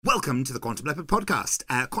Welcome to the Quantum Leopard podcast.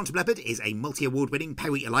 Quantum Leopard is a multi-award-winning, pay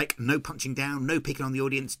what you like, no punching down, no picking on the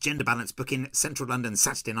audience, gender-balanced booking, Central London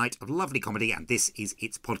Saturday night of lovely comedy, and this is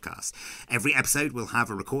its podcast. Every episode will have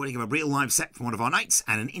a recording of a real live set from one of our nights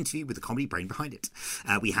and an interview with the comedy brain behind it.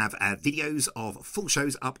 We have videos of full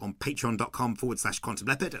shows up on patreon.com/Quantum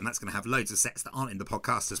Leopard, and that's going to have loads of sets that aren't in the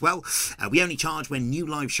podcast as well. We only charge when new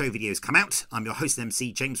live show videos come out. I'm your host and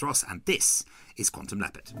MC, James Ross, and this is Quantum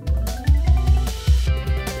Leopard.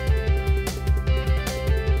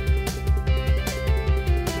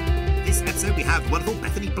 This episode we have wonderful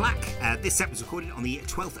Bethany Black. This set was recorded on the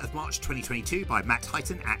 12th of March 2022 by Matt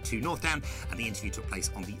Highton at 2 Northdown, and the interview took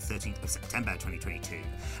place on the 13th of September 2022.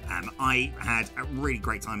 I had a really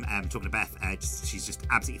great time talking to Beth. She's just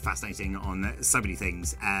absolutely fascinating on so many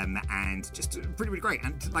things, and just really great,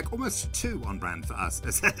 and like almost too on brand for us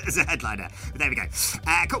as a headliner. But there we go.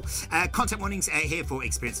 Cool. Content warnings here for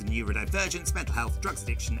experience of neurodivergence, mental health, drugs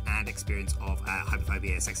addiction, and experience of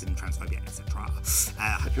homophobia, sexism, transphobia, etc.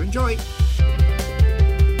 Hope you enjoy.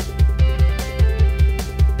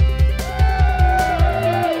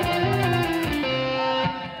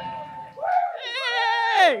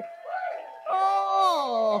 Hey!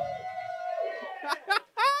 Oh!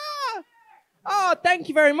 Oh, thank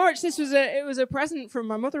you very much. It was a present from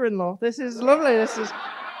my mother-in-law. This is lovely. This is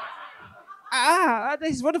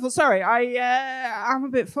wonderful. Sorry, I'm a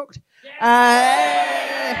bit fucked.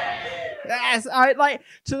 Yes, I like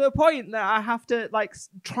to the point that I have to like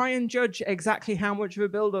try and judge exactly how much of a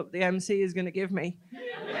build-up the MC is going to give me,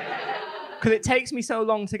 because it takes me so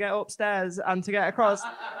long to get upstairs and to get across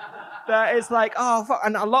that it's like, oh fuck.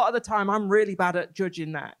 And a lot of the time I'm really bad at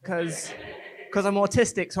judging that because I'm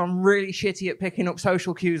autistic, so I'm really shitty at picking up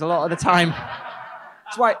social cues a lot of the time.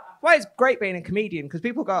 That's why it's great being a comedian, because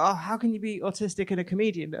people go, oh, how can you be autistic and a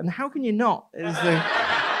comedian, and how can you not is the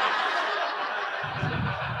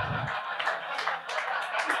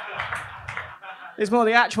It's more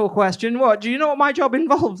the actual question. What, do you know what my job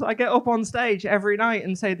involves? I get up on stage every night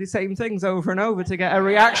and say the same things over and over to get a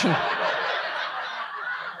reaction.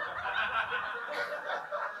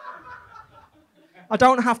 I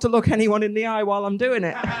don't have to look anyone in the eye while I'm doing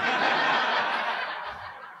it.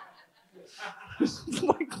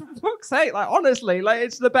 Like, for fuck's sake, like, honestly, like,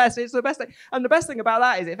 it's the best thing. And the best thing about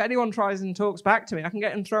that is if anyone tries and talks back to me, I can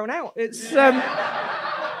get them thrown out. It's,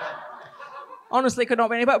 honestly, could not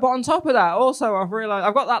be any better. But on top of that, also, I've realised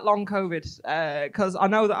I've got that long COVID because I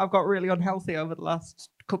know that I've got really unhealthy over the last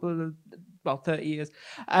 30 years.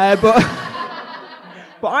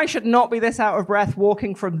 But I should not be this out of breath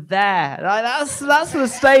walking from there. Like, that's the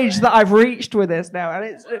stage that I've reached with this now. And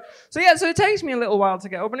it's so it takes me a little while to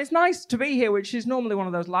get up, and it's nice to be here, which is normally one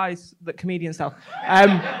of those lies that comedians tell.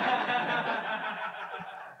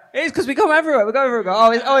 It is, because we come everywhere. We go everywhere.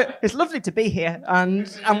 We go, it's lovely to be here, and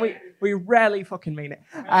we rarely fucking mean it.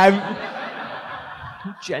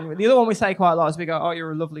 Genuinely. The other one we say quite a lot is we go, oh,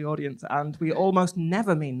 you're a lovely audience, and we almost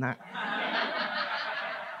never mean that.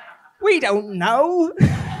 We don't know.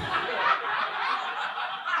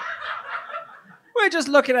 We're just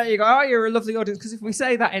looking at you, go, oh, you're a lovely audience, because if we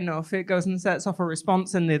say that enough, it goes and sets off a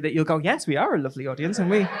response, and that you'll go, yes, we are a lovely audience, and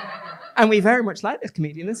we very much like this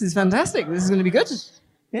comedian. This is fantastic. This is going to be good.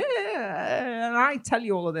 Yeah, and I tell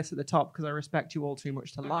you all of this at the top because I respect you all too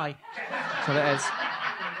much to lie. That's what it is.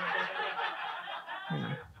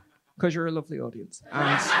 Because you're a lovely audience.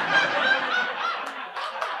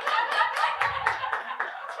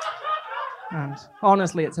 And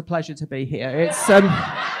honestly, it's a pleasure to be here. It's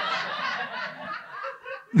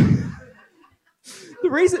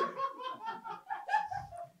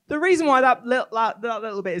the reason why that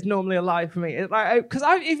little bit is normally a lie for me is like, because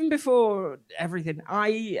even before everything,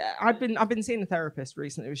 I've been seeing a therapist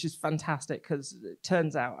recently, which is fantastic, because it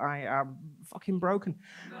turns out I am fucking broken,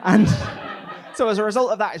 and so as a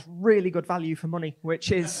result of that, it's really good value for money,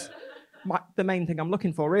 which is the main thing I'm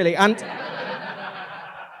looking for, really. And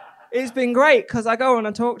it's been great, because I go and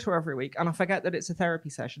I talk to her every week, and I forget that it's a therapy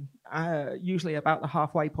session, usually about the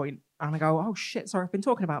halfway point, and I go, oh shit, sorry, I've been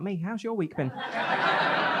talking about me. How's your week been?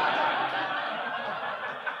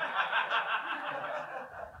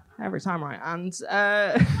 Every time, right? And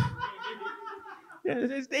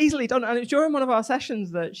it's easily done. And it's during one of our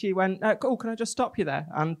sessions that she went, cool, can I just stop you there?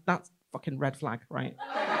 And that's fucking red flag, right?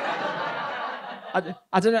 I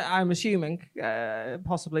don't know, I'm assuming,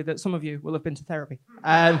 possibly, that some of you will have been to therapy.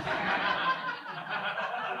 I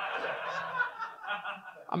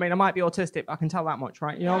mean, I might be autistic, but I can tell that much,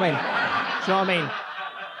 right? You know what I mean? Do you know what I mean?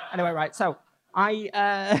 Anyway, right, so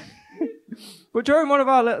I But during one of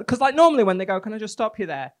our little, because like normally when they go, can I just stop you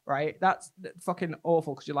there, right? That's fucking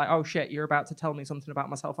awful because you're like, oh shit, you're about to tell me something about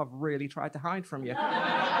myself I've really tried to hide from you.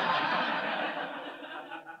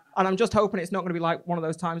 And I'm just hoping it's not going to be like one of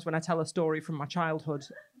those times when I tell a story from my childhood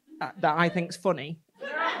that I think's funny.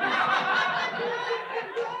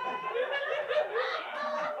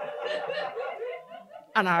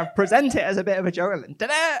 And I present it as a bit of a joke,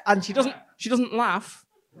 and she doesn't laugh.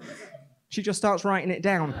 She just starts writing it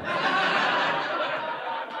down.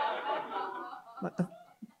 Like,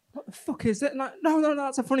 what the fuck is it? Like, no,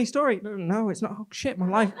 that's a funny story. No, it's not. Oh shit, my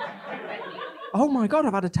life. Oh my God,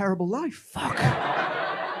 I've had a terrible life. Fuck.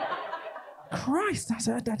 Christ, that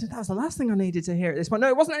was the last thing I needed to hear at this point. No,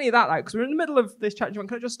 it wasn't any of that, like, because we were in the middle of this chat. She went,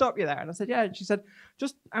 can I just stop you there? And I said, yeah. And she said,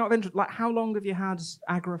 just out of interest, like, how long have you had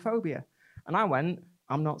agoraphobia? And I went,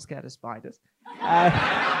 I'm not scared of spiders.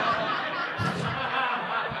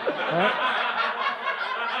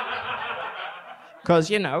 Because,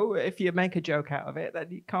 you know, if you make a joke out of it, then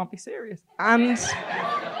you can't be serious. And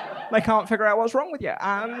they can't figure out what's wrong with you.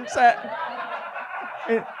 And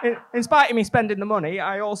in spite of me spending the money,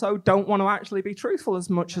 I also don't want to actually be truthful as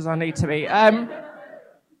much as I need to be. And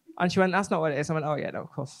she went, that's not what it is. I went, oh, yeah, no,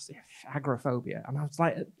 of course, yeah, agoraphobia. And I was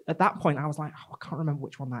like, at that point, I was like, oh, I can't remember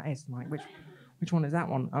which one that is. I'm like, which one is that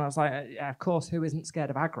one? And I was like, yeah, of course, who isn't scared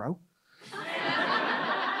of aggro?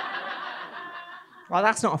 Well,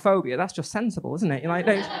 that's not a phobia, that's just sensible, isn't it? You're like,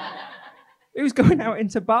 who's going out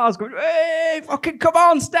into bars going, hey, fucking come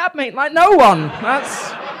on, stab me? Like, no one.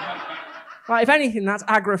 That's, like, if anything, that's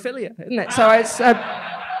agrophilia, isn't it? So it's, but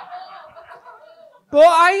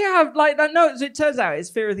I have, like, that. No, it turns out it's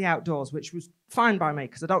fear of the outdoors, which was fine by me,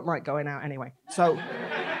 because I don't like going out anyway. So...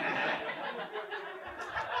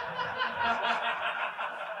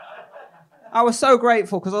 I was so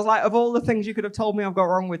grateful because I was like, of all the things you could have told me I've got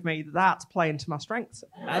wrong with me, that's playing to my strengths.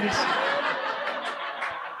 And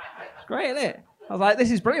great, isn't it? I was like,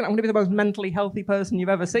 this is brilliant. I'm going to be the most mentally healthy person you've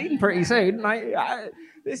ever seen pretty soon. Like,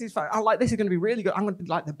 this is fun. This is going to be really good. I'm going to be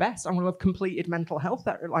like the best. I'm going to have completed mental health.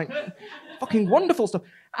 Like, fucking wonderful stuff.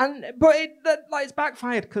 But it's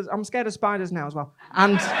backfired because I'm scared of spiders now as well.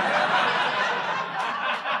 And...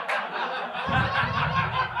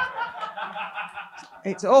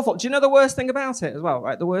 It's awful. Do you know the worst thing about it as well,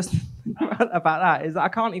 right? The worst thing about that is that I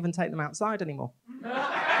can't even take them outside anymore.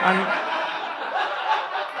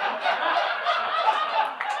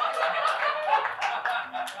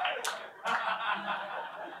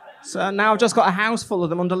 So now I've just got a house full of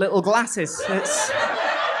them under little glasses. It's...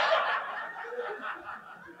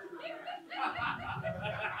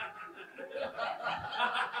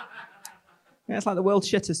 Yeah, it's like the world's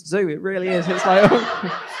shittest zoo. It really is. It's like...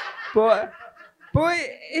 But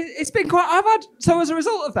it's been quite... So as a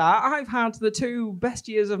result of that, I've had the 2 best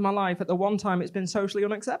years of my life at the one time it's been socially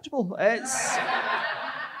unacceptable. It's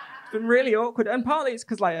been really awkward. And partly it's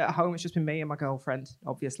because, like, at home it's just been me and my girlfriend,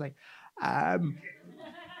 obviously.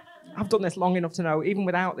 I've done this long enough to know, even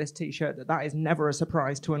without this T-shirt, that is never a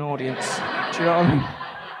surprise to an audience. Do you know what I mean?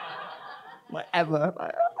 Like, ever.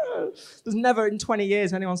 Like, there's never in 20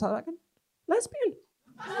 years anyone's like, lesbian.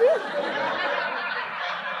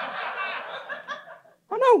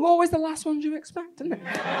 I know, always the last ones you expect, isn't it?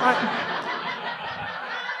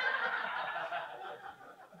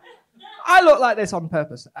 I look like this on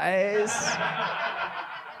purpose. I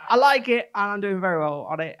like it, and I'm doing very well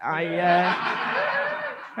on it.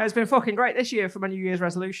 It's been fucking great this year for my New Year's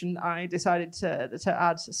resolution. I decided to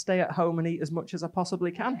add stay at home and eat as much as I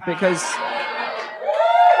possibly can, because...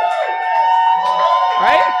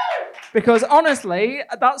 Right? Because honestly,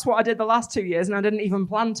 that's what I did the last 2 years and I didn't even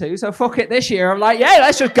plan to, so fuck it this year. I'm like, yeah,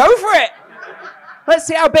 let's just go for it. Let's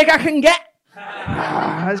see how big I can get.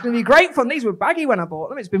 It's going to be great fun. These were baggy when I bought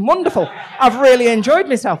them. It's been wonderful. I've really enjoyed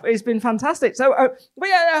myself. It's been fantastic. So, but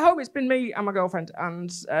yeah, at home it's been me and my girlfriend,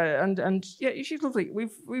 and yeah, she's lovely.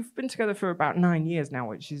 We've been together for about 9 years now,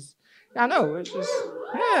 which is, I know, it's just,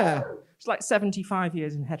 yeah, it's like 75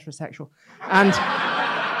 years in heterosexual, and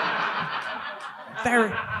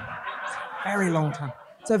very long time.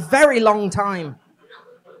 It's a very long time.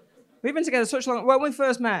 We've been together such long. When we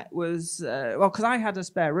first met was because I had a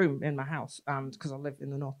spare room in my house, and because I live in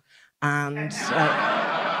the north, and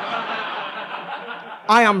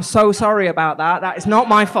I am so sorry about that. That is not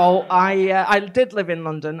my fault. I did live in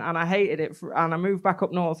London, and I hated it, and I moved back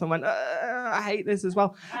up north and went, I hate this as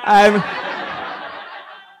well.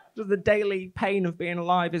 Just the daily pain of being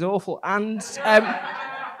alive is awful, and.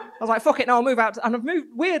 I was like, fuck it, no, I'll move out. And I've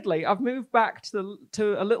moved back to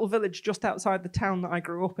a little village just outside the town that I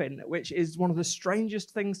grew up in, which is one of the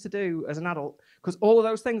strangest things to do as an adult, because all of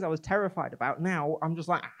those things I was terrified about, now I'm just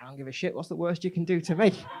like, I don't give a shit, what's the worst you can do to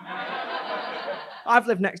me? I've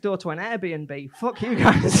lived next door to an Airbnb. Fuck you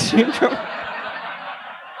guys.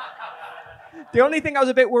 The only thing I was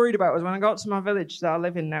a bit worried about was when I got to my village that I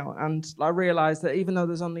live in now, and I realised that even though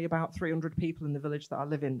there's only about 300 people in the village that I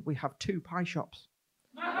live in, we have 2 pie shops.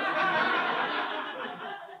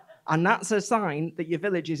 And that's a sign that your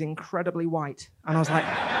village is incredibly white. And I was like,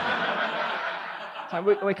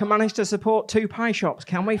 we can manage to support 2 pie shops,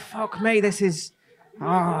 can we? Fuck me, this is...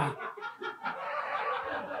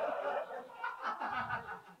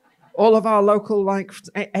 All of our local, like,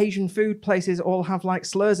 Asian food places all have, like,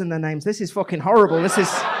 slurs in their names. This is fucking horrible. This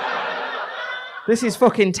is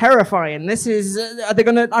fucking terrifying. This is... are they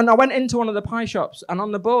gonna... And I went into one of the pie shops, and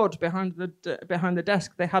on the board behind the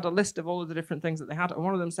desk, they had a list of all of the different things that they had, and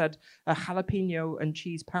one of them said, a jalapeno and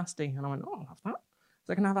cheese pasty. And I went, oh, I'll have that.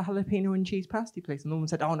 So I can have a jalapeno and cheese pasty, please. And the woman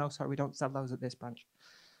said, oh, no, sorry, we don't sell those at this branch.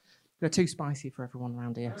 They're too spicy for everyone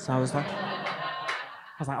around here. So I was like,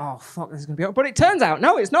 oh, fuck, this is going to be... But it turns out,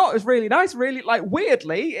 no, it's not. It's really nice. Really, like,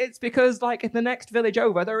 weirdly, it's because, like, in the next village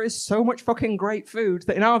over, there is so much fucking great food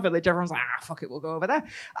that in our village, everyone's like, fuck it, we'll go over there.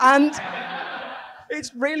 And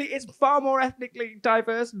it's far more ethnically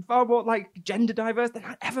diverse and far more, like, gender diverse than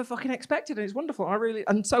I ever fucking expected. And it's wonderful.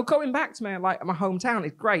 And so going back to my hometown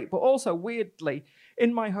is great. But also, weirdly,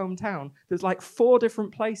 in my hometown, there's, like, 4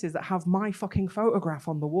 different places that have my fucking photograph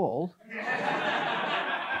on the wall.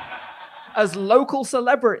 As local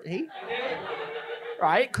celebrity,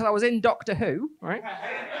 right? Because I was in Doctor Who, right?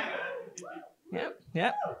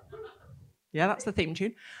 Yeah, that's the theme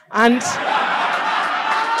tune. And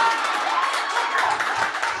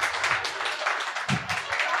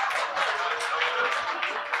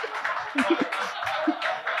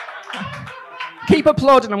keep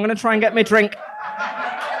applauding. I'm going to try and get me a drink.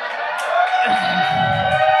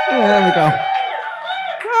 There we go.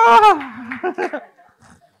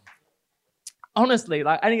 Honestly,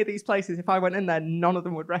 like any of these places, if I went in there, none of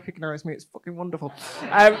them would recognise me. It's fucking wonderful.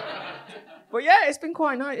 But yeah, it's been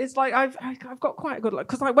quite nice. It's like I've got quite a good look.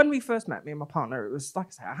 Because like when we first met, me and my partner, it was like I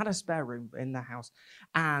said, I had a spare room in the house,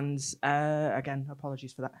 and again,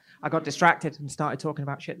 apologies for that. I got distracted and started talking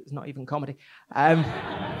about shit that's not even comedy. I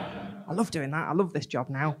love doing that. I love this job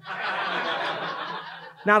now.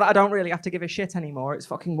 Now that I don't really have to give a shit anymore, it's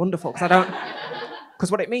fucking wonderful because I don't. Because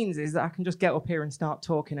what it means is that I can just get up here and start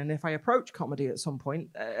talking, and if I approach comedy at some point,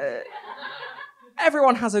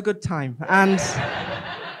 everyone has a good time. And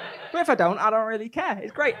but if I don't really care.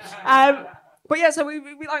 It's great. But yeah, so we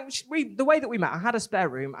the way that we met, I had a spare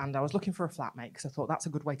room, and I was looking for a flatmate because I thought that's a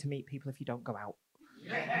good way to meet people if you don't go out.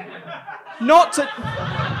 Not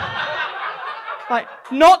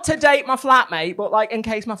to date my flatmate, but like in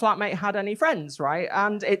case my flatmate had any friends, right?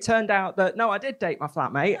 And it turned out that no, I did date my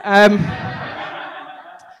flatmate.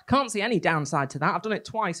 Can't see any downside to that. I've done it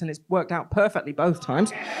twice and it's worked out perfectly both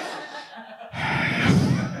times.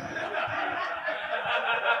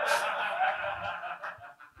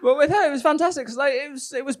 But with her, it was fantastic because like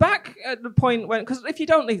it was back at the point when, because if you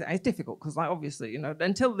don't leave that, it's difficult because like obviously, you know,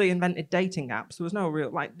 until they invented dating apps, there was no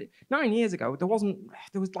real, like 9 years ago, there was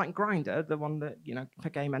like Grindr, the one that, you know, for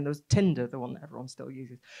gay men, there was Tinder, the one that everyone still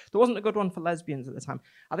uses. There wasn't a good one for lesbians at the time.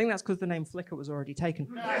 I think that's because the name Flickr was already taken.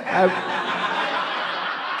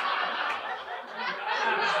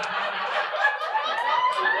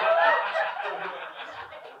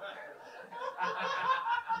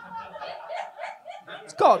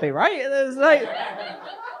 Got to be, right?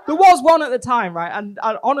 There was one at the time, right? And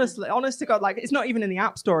honest to God, like, it's not even in the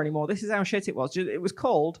App Store anymore. This is how shit it was. It was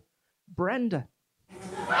called Brenda.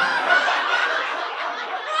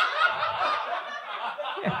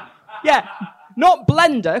 Yeah, not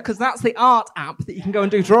Blender, because that's the art app that you can go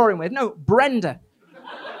and do drawing with. No, Brenda.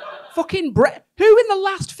 Fucking who in the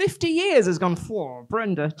last 50 years has gone for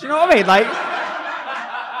Brenda? Do you know what I mean? Like...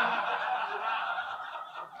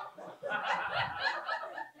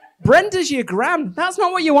 Brenda's your gran. That's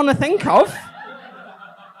not what you want to think of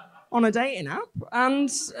on a dating app. And,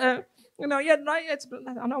 you know, yeah,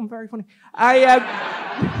 I know I'm very funny. I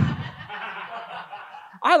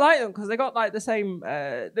like them because they got like the same,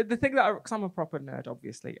 the thing that, because I'm a proper nerd,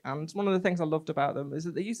 obviously. And one of the things I loved about them is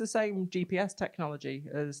that they use the same GPS technology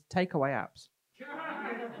as takeaway apps.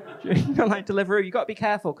 You know, like Deliveroo, you got to be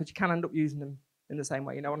careful because you can end up using them in the same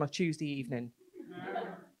way. You know, on a Tuesday evening.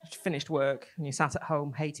 Finished work and you sat at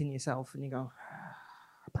home hating yourself and you go,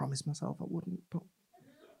 I promised myself I wouldn't, but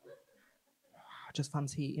I just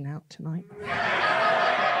fancy eating out tonight.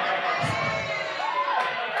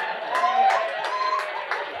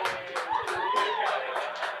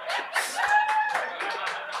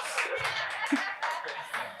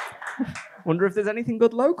 Wonder if there's anything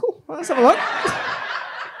good local. Let's have a look.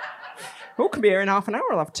 Oh, can be here in half an hour.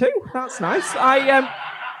 I'll have 2. That's nice.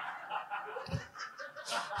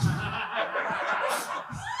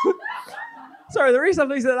 Sorry, the reason I'm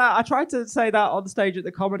losing that, I tried to say that on stage at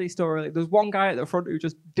the Comedy Store. There was one guy at the front who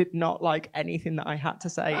just did not like anything that I had to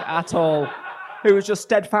say at all. Who was just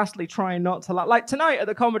steadfastly trying not to laugh. Like tonight at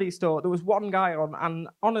the Comedy Store, there was one guy on, and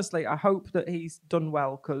honestly, I hope that he's done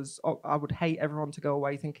well, because I would hate everyone to go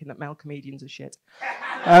away thinking that male comedians are shit.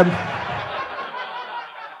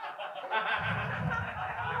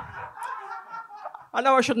 I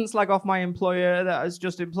know I shouldn't slag off my employer that has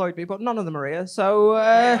just employed me, but none of them are here. So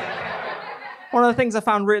one of the things I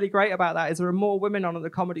found really great about that is there are more women on at the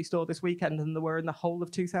Comedy Store this weekend than there were in the whole of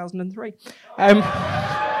 2003.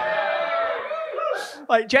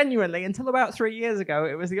 Like, genuinely, until about 3 years ago,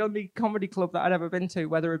 it was the only comedy club that I'd ever been to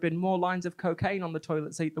where there had been more lines of cocaine on the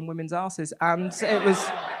toilet seat than women's arses. And it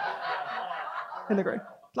was... in the green.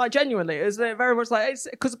 Like, genuinely, it was very much like...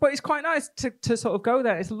 But it's quite nice to sort of go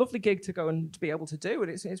there. It's a lovely gig to go and to be able to do.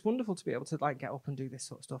 And it's wonderful to be able to, like, get up and do this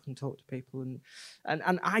sort of stuff and talk to people.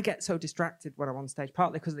 And I get so distracted when I'm on stage,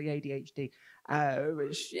 partly because of the ADHD.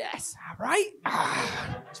 Which, yes, right?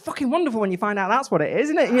 It's fucking wonderful when you find out that's what it is,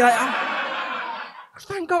 isn't it? And you're like...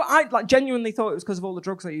 Thank God. I genuinely thought it was because of all the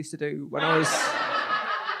drugs I used to do when I was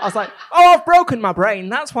like, oh, I've broken my brain.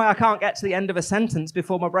 That's why I can't get to the end of a sentence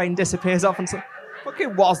before my brain disappears off. And so,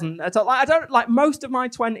 fucking wasn't. Most of my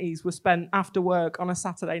 20s were spent after work on a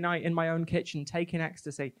Saturday night in my own kitchen taking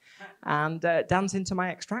ecstasy and dancing to my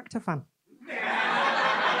Extractor fan.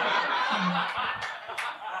 Yeah.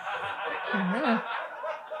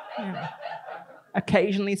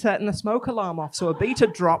 Occasionally setting the smoke alarm off so a beat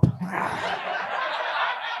would drop.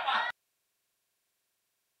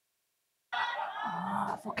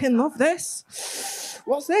 I fucking love this.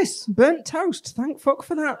 What's this? Burnt toast. Thank fuck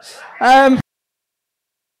for that. I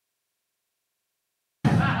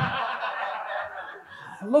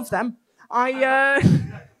love them. I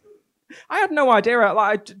had no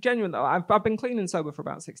idea. Genuinely, I've been clean and sober for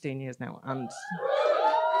about 16 years now, and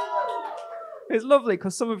it's lovely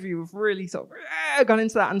because some of you have really sort of gone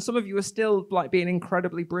into that, and some of you are still like being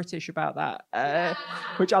incredibly British about that,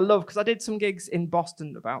 which I love, because I did some gigs in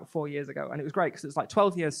Boston about 4 years ago, and it was great because it's like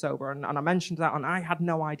 12 years sober, and I mentioned that, and I had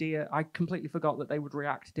no idea. I completely forgot that they would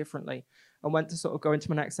react differently, and went to sort of go into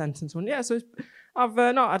my next sentence. And yeah, so I've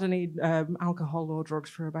not had any alcohol or drugs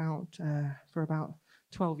for about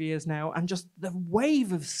 12 years now, and just the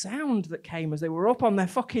wave of sound that came as they were up on their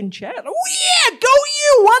fucking chair. Like, oh yeah, go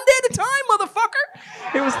you, one day at a time, motherfucker.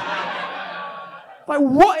 It was like,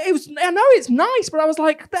 what? It was. I know it's nice, but I was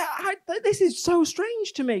like, this is so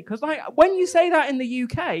strange to me, because like when you say that in the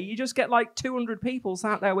UK, you just get like 200 people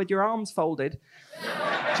sat there with your arms folded,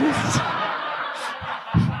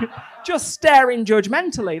 just staring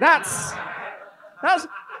judgmentally. That's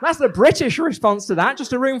the British response to that.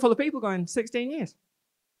 Just a room full of people going, 16 years.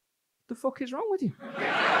 The fuck is wrong with you?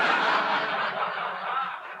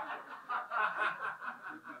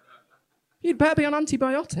 You'd better be on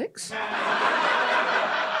antibiotics.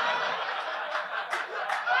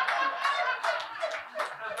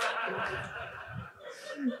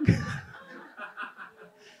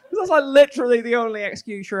 That's like literally the only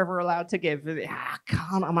excuse you're ever allowed to give. I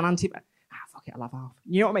can't, I'm on antibiotics. Fuck it, I'll have half.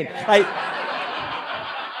 You know what I mean? Like,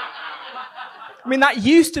 I mean, that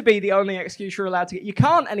used to be the only excuse you're allowed to get. You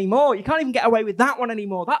can't anymore. You can't even get away with that one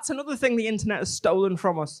anymore. That's another thing the internet has stolen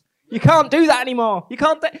from us. You can't do that anymore. You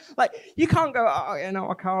can't you can't go, oh, you know,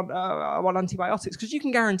 I can't, I want antibiotics. Because you can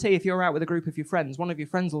guarantee if you're out with a group of your friends, one of your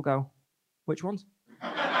friends will go, which ones?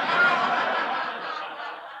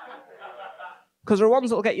 Because there are ones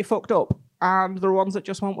that will get you fucked up, and there are ones that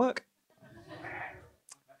just won't work.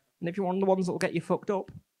 And if you're one of the ones that will get you fucked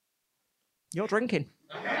up, you're drinking.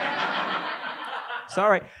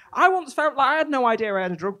 Sorry. I once felt like I had no idea I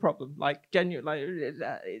had a drug problem. Like, genuinely,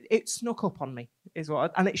 it snuck up on me,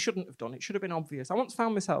 and it shouldn't have done. It should have been obvious. I once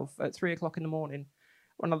found myself at 3 o'clock in the morning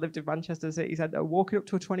when I lived in Manchester City Centre, walking up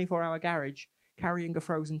to a 24-hour garage carrying a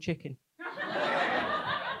frozen chicken.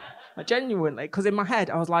 Like, genuinely, because in my head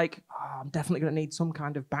I was like, oh, I'm definitely going to need some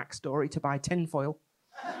kind of backstory to buy tinfoil.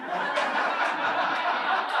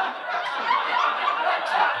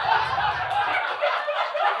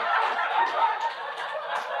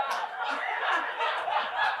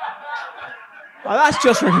 Well, that's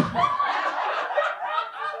just really...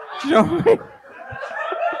 Do you know what I mean?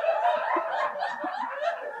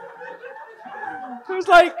 It was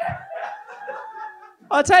like...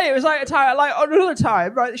 I'll tell you, it was like a time, like another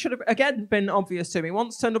time, right? It should have again been obvious to me.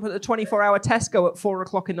 Once turned up at the 24-hour Tesco at 4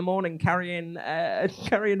 o'clock in the morning, carrying a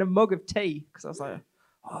mug of tea, because I was like,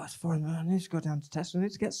 oh, it's fine, man. I need to go down to Tesco. I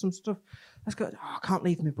need to get some stuff. Let's go. Oh, I can't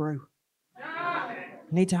leave my brew.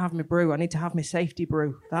 I need to have my brew. I need to have my safety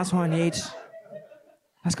brew. That's what I need.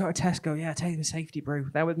 Let's go to Tesco. Yeah, take the safety brew.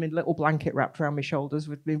 There with my little blanket wrapped around my shoulders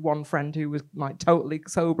with my one friend who was like totally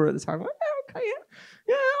sober at the time. Like, yeah, okay,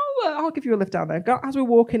 yeah, I'll give you a lift down there. As we're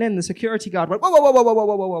walking in, the security guard went, whoa, whoa, whoa, whoa, whoa, whoa,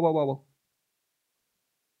 whoa, whoa, whoa, whoa.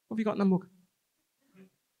 What have you got in the mug? I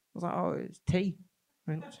was like, oh, it's tea.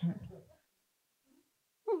 I went,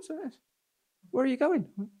 what's this? Where are you going?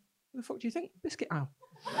 What the fuck do you think? Biscuit aisle.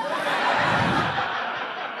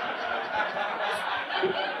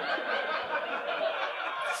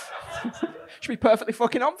 Should be perfectly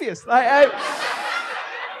fucking obvious. Like,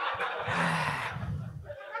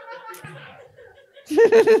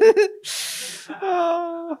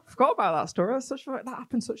 oh, forgot about that story. That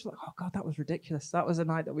happened such like, oh god, that was ridiculous. That was a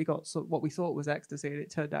night that we got what we thought was ecstasy, and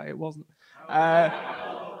it turned out it wasn't.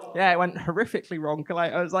 Yeah, it went horrifically wrong.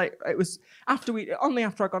 Like, it was only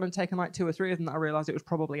after I'd gone and taken like 2 or 3 of them that I realised it was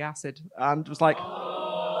probably acid, and was like,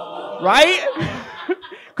 right?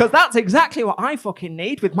 Because that's exactly what I fucking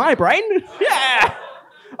need with my brain. Yeah.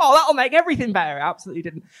 Oh, that'll make everything better. It absolutely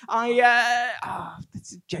didn't.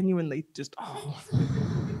 It's genuinely just,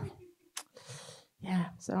 yeah,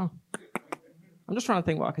 so I'm just trying to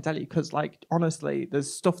think what I could tell you, because, like, honestly,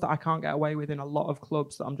 there's stuff that I can't get away with in a lot of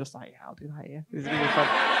clubs that I'm just like, yeah, I'll do that here. This is really fun.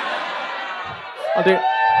 I'll do it.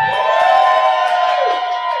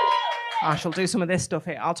 I shall do some of this stuff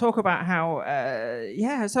here. I'll talk about how,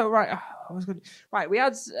 so, right, I was good. Right, we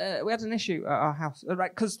had an issue at our house,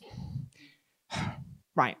 right, because,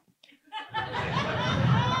 right.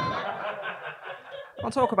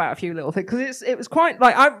 I'll talk about a few little things, because it was quite,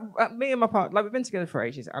 like, me and my partner, like, we've been together for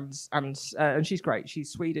ages, and she's great.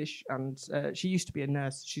 She's Swedish, and she used to be a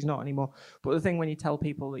nurse. She's not anymore. But the thing when you tell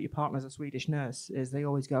people that your partner's a Swedish nurse is they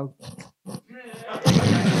always go,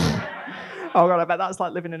 oh god, I bet that's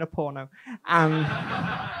like living in a porno.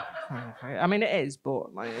 I mean, it is,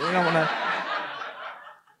 but like, you don't want to.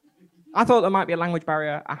 I thought there might be a language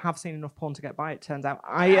barrier. I have seen enough porn to get by. It turns out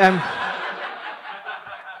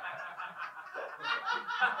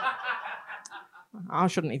I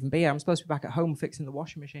shouldn't even be here. I'm supposed to be back at home fixing the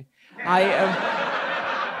washing machine.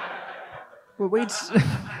 Well, we'd.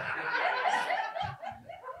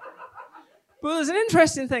 But there's an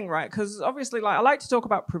interesting thing, right? Because obviously, like, I like to talk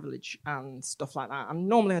about privilege and stuff like that. And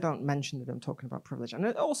normally I don't mention that I'm talking about privilege. And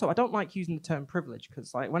also, I don't like using the term privilege,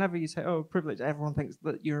 because, like, whenever you say, oh, privilege, everyone thinks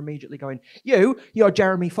that you're immediately going, you're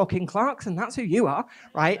Jeremy fucking Clarkson. That's who you are,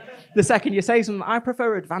 right? The second you say something, I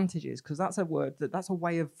prefer advantages, because that's a word, that's a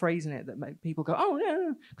way of phrasing it that make people go, oh,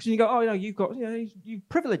 yeah. Because you go, oh, you've got, you're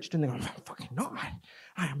privileged. And they go, I'm fucking not.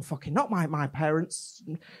 I am fucking not. My parents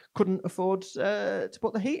couldn't afford to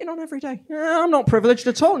put the heating on every day. Yeah, I'm not privileged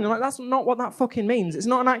at all. And you're like, that's not what that fucking means. It's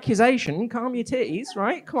not an accusation. Calm your titties,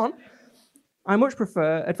 right? Come on. I much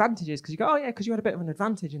prefer advantages, because you go, oh yeah, because you had a bit of an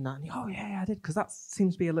advantage in that. And you go, oh yeah, I did, because that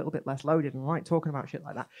seems to be a little bit less loaded, and I like talking about shit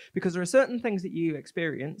like that. Because there are certain things that you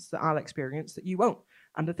experience that I'll experience that you won't.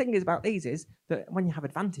 And the thing is about these is that when you have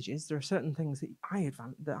advantages, there are certain things that I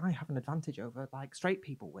have an advantage over, like straight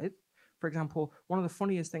people with. For example, one of the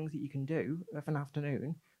funniest things that you can do of an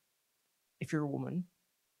afternoon, if you're a woman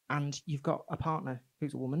and you've got a partner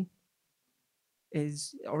who's a woman,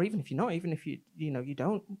 is, or even if you're not, even if you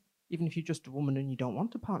don't, even if you're just a woman and you don't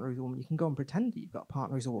want a partner who's a woman, you can go and pretend that you've got a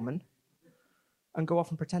partner who's a woman and go off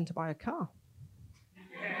and pretend to buy a car.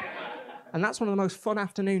 And that's one of the most fun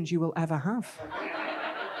afternoons you will ever have.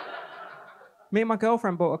 Me and my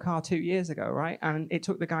girlfriend bought a car 2 years ago, right? And it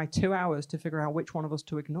took the guy 2 hours to figure out which one of us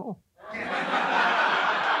to ignore.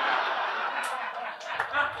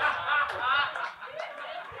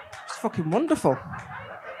 It's fucking wonderful.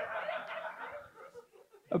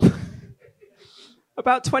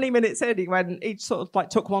 About 20 minutes in, he sort of like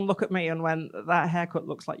took one look at me and went, that haircut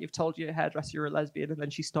looks like you've told your hairdresser you're a lesbian, and then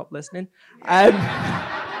she stopped listening.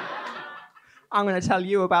 I'm going to tell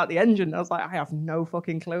you about the engine. I was like, I have no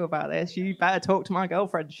fucking clue about this. You better talk to my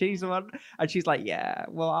girlfriend. She's the one. And she's like, yeah,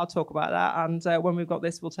 well, I'll talk about that. And when we've got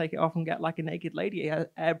this, we'll take it off and get like a naked lady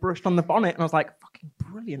airbrushed on the bonnet. And I was like, fucking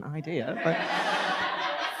brilliant idea. Like,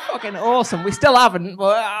 fucking awesome. We still haven't,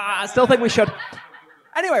 but I still think we should.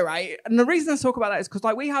 Anyway, right, and the reason I talk about that is because,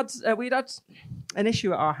 like, we'd had an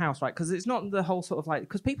issue at our house, right, because it's not the whole sort of, like,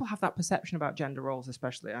 because people have that perception about gender roles,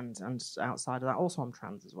 especially, and outside of that. Also, I'm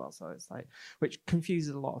trans as well, so it's like, which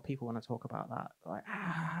confuses a lot of people when I talk about that. Like,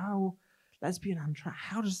 how lesbian and trans,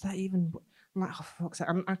 how does that even, I'm like, oh, fuck's sake,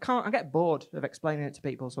 I get bored of explaining it to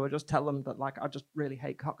people, so I just tell them that, like, I just really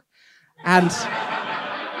hate cock. And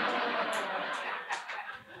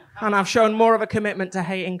I've shown more of a commitment to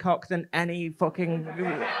hating cock than any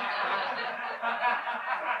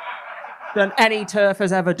TERF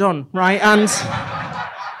has ever done, right? And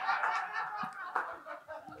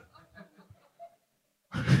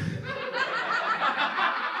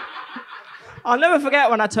I'll never forget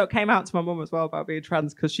when I came out to my mum as well about being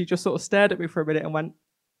trans, because she just sort of stared at me for a minute and went,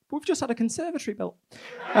 "We've just had a conservatory built."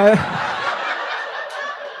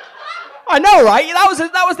 I know, right?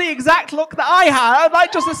 That was the exact look that I had.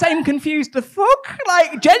 Like, just the same confused, the fuck?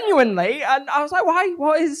 Like, genuinely. And I was like, why?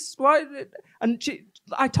 Why? And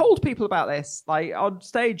I told people about this. Like, on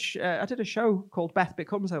stage, I did a show called Beth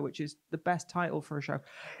Becomes Her, which is the best title for a show.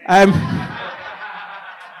 Isn't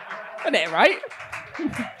it, right?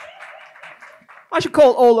 I should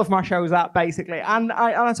call all of my shows that, basically. And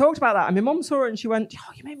I talked about that. And my mum saw it and she went,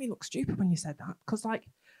 "Oh, you made me look stupid when you said that." Because, like,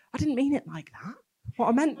 I didn't mean it like that. What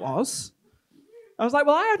I meant was... I was like,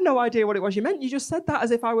 well, I had no idea what it was you meant. You just said that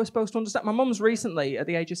as if I was supposed to understand. My mum's recently, at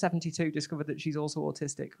the age of 72, discovered that she's also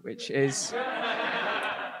autistic, which is...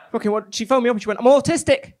 fucking what? She phoned me up and she went, "I'm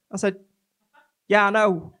autistic." I said, "Yeah, I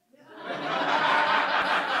know."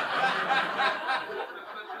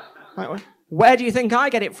 Like, "Where do you think I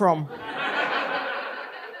get it from?"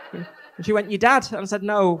 And she went, "Your dad." And I said,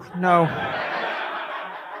 No,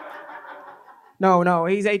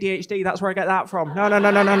 he's ADHD. That's where I get that from. No.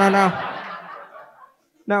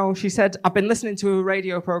 No, she said, "I've been listening to a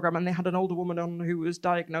radio program and they had an older woman on who was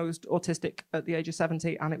diagnosed autistic at the age of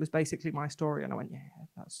 70, and it was basically my story." And I went, "Yeah,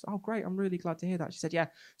 that's great. I'm really glad to hear that." She said, "Yeah.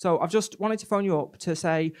 So I've just wanted to phone you up to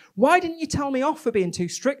say, why didn't you tell me off for being too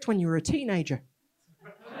strict when you were a teenager?"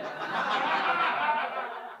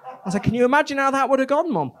 I said, "Can you imagine how that would have gone,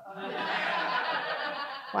 Mum?"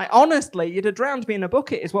 Like, honestly, you'd have drowned me in a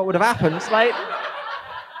bucket is what would have happened. Like...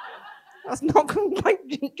 That's not like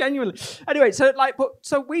genuinely. Anyway, so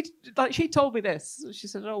she told me this. She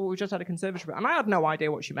said, "Oh, well, we just had a conservatory," and I had no idea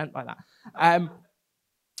what she meant by that. And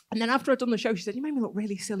then after I'd done the show, she said, "You made me look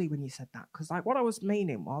really silly when you said that," because like what I was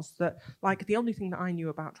meaning was that like the only thing that I knew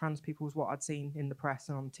about trans people was what I'd seen in the press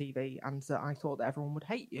and on TV, and that I thought that everyone would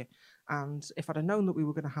hate you. And if I'd have known that we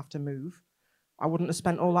were going to have to move, I wouldn't have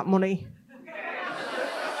spent all that money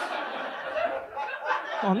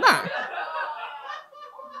on that.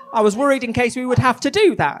 I was worried in case we would have to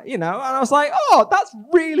do that, you know. And I was like, "Oh, that's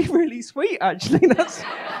really, really sweet, actually. That's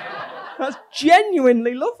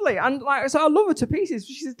genuinely lovely." And like, so I love her to pieces.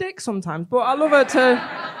 She's a dick sometimes, but I love her to...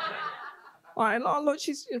 Like, look,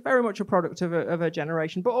 she's very much a product of her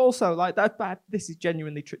generation. But also, like, this is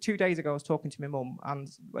genuinely true. 2 days ago, I was talking to my mum, and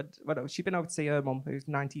she'd been over to see her mum, who's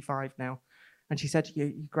 95 now. And she said,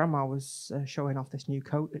 your grandma was showing off this new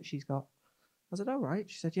coat that she's got. I said, "Oh, right."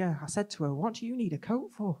 She said, "Yeah." I said to her, "What do you need a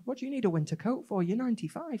coat for? What do you need a winter coat for? You're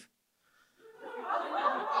 95.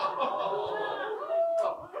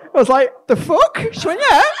 I was like, "The fuck?" She went,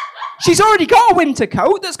 "Yeah. She's already got a winter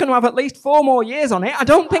coat that's going to have at least 4 more years on it. I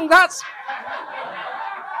don't think that's..."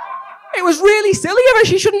 It was really silly of her.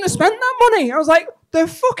 She shouldn't have spent that money. I was like, the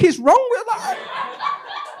fuck is wrong with that?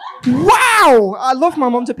 Wow! I love my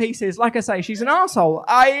mum to pieces. Like I say, she's an arsehole.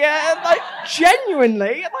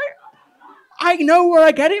 Genuinely, I know where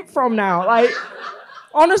I get it from now. Like,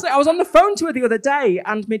 honestly, I was on the phone to her the other day,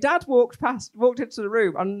 and my dad walked into the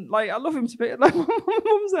room, and like, I love him to be. Like, my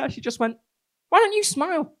mum's there. She just went, "Why don't you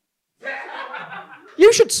smile?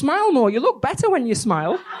 You should smile more. You look better when you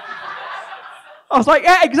smile." I was like,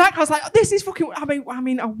 "Yeah, exactly." I was like, "This is fucking." I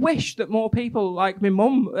mean, I wish that more people like my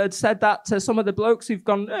mum had said that to some of the blokes who've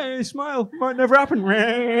gone, "Hey, smile, might never happen."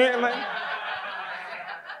 Like,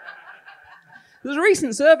 there's a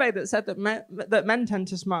recent survey that said that men tend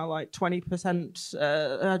to smile like 20%,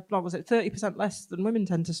 30% less than women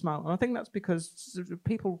tend to smile. And I think that's because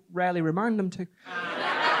people rarely remind them to.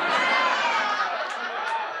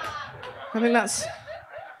 I think that's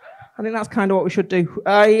kind of what we should do.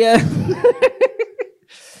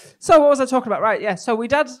 So what was I talking about? Right, yeah. So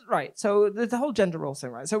So the whole gender role thing,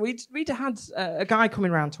 right? So we'd had a guy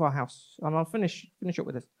coming round to our house, and I'll finish up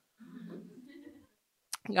with this.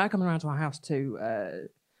 A guy coming around to our house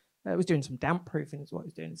was doing some damp proofing is what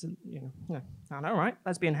he's doing. It's, I know, right?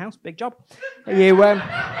 Lesbian house, big job. I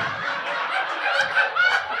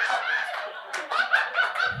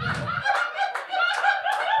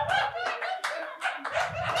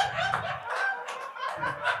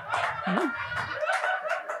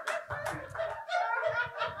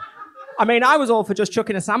mean, I was all for just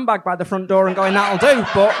chucking a sandbag by the front door and going, "That'll do,"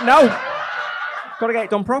 but no. Got to get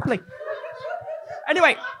it done properly.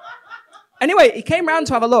 Anyway, he came round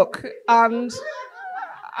to have a look, and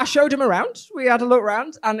I showed him around. We had a look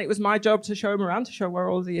around, and it was my job to show him around, to show where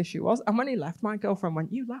all the issue was. And when he left, my girlfriend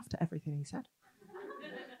went, "You laughed at everything he said."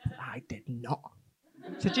 I did not.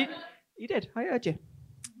 She said, "You did, I heard you."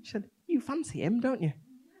 She said, "You fancy him, don't you?"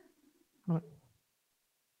 I went,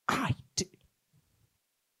 "I do.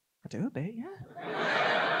 I do a bit, yeah."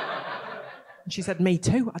 And she said, "Me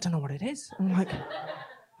too. I don't know what it is." I'm like,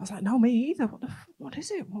 I was like, no, me either. What is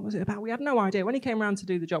it? What was it about? We had no idea. When he came around to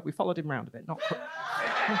do the job, we followed him around a bit.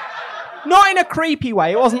 Not in a creepy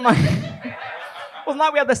way. It wasn't like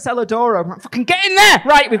we had the cellar door open. Like, fucking get in there!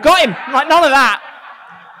 Right, we've got him. Like, none of that.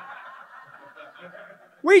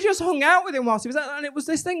 We just hung out with him whilst he was there. And it was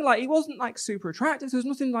this thing, like, he wasn't, like, super attractive. There was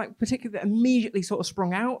nothing, like, particularly that immediately sort of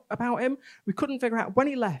sprung out about him. We couldn't figure out. When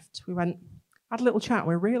he left, we went, had a little chat, and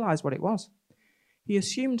we realised what it was. He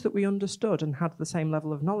assumed that we understood and had the same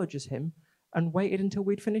level of knowledge as him and waited until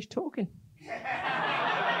we'd finished talking.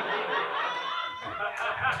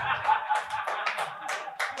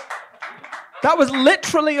 That was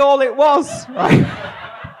literally all it was, right?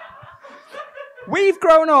 We've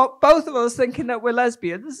grown up, both of us, thinking that we're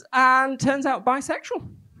lesbians, and turns out bisexual.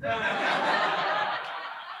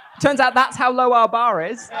 Turns out that's how low our bar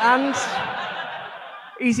is, and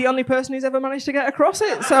he's the only person who's ever managed to get across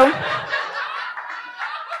it, so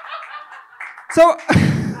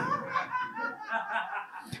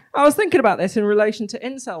I was thinking about this in relation to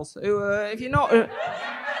incels, who, if you're not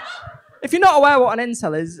aware what an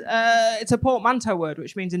incel is, it's a portmanteau word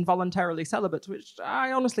which means involuntarily celibate, which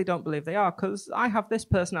I honestly don't believe they are, because I have this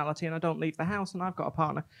personality and I don't leave the house and I've got a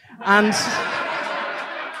partner. And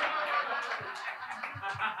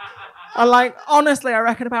like, honestly, I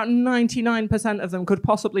reckon about 99% of them could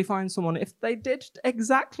possibly find someone if they did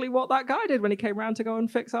exactly what that guy did when he came round to go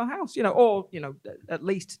and fix our house, or, at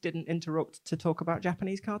least didn't interrupt to talk about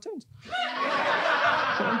Japanese cartoons.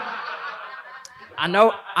 I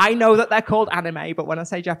know that they're called anime, but when I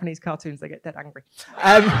say Japanese cartoons, they get dead angry.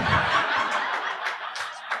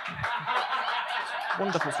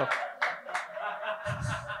 Wonderful stuff.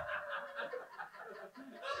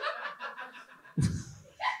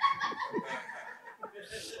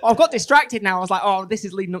 I've got distracted now. I was like, oh, this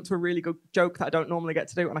is leading up to a really good joke that I don't normally get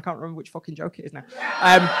to do, and I can't remember which fucking joke it is now.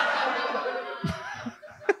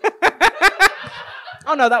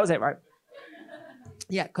 Oh, no, that was it, right?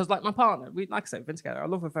 Yeah, because, like, my partner, like I said, we've been together. I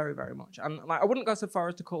love her very, very much. And, like, I wouldn't go so far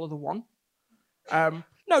as to call her the one.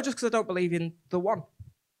 No, just because I don't believe in the one.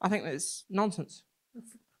 I think that it's nonsense.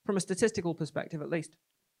 From a statistical perspective, at least.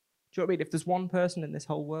 Do you know what I mean? If there's one person in this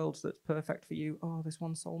whole world that's perfect for you, this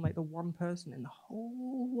one soulmate, the one person in the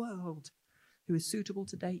whole world who is suitable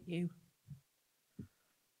to date you. It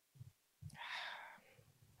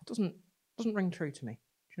doesn't ring true to me.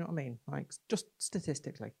 Do you know what I mean? Like, just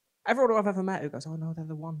statistically. Everyone who I've ever met who goes, oh no, they're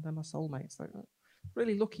the one, they're my soulmate. It's like,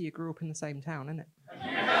 really lucky you grew up in the same town, isn't it?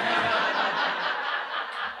 You know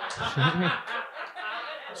what I mean?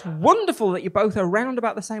 It's wonderful that you're both around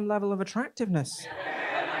about the same level of attractiveness.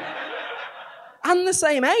 And the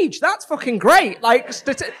same age. That's fucking great. Like,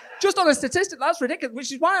 just on a statistic, that's ridiculous.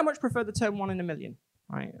 Which is why I much prefer the term 1 in a million.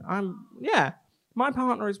 Right? My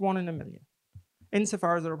partner is 1 in a million.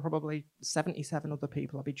 Insofar as there are probably 77 other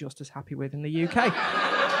people I'd be just as happy with in the UK.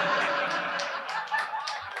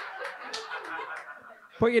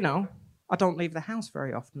 But, I don't leave the house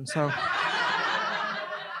very often, so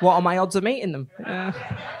what are my odds of meeting them?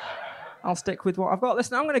 I'll stick with what I've got.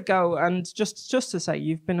 Listen, I'm going to go, and just to say,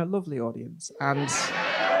 you've been a lovely audience, and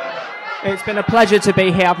it's been a pleasure to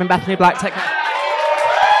be here. I've been Bethany Black. Take care.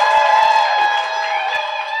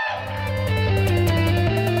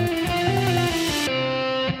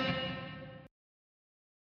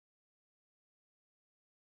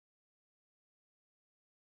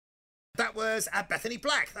 That was Bethany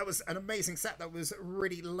Black. That was an amazing set. That was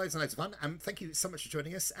really loads and loads of fun. Thank you so much for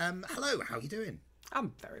joining us. Hello, how are you doing?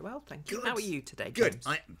 I'm very well, thank you. Good. How are you today, James? Good.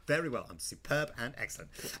 I'm very well. I'm superb and excellent.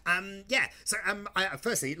 So,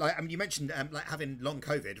 firstly, you mentioned having long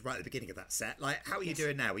COVID right at the beginning of that set. Like, how are you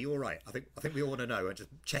doing now? Are you all right? I think we all want to know and just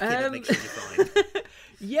check in and make sure you're fine.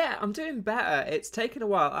 Yeah, I'm doing better. It's taken a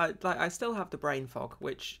while. I still have the brain fog,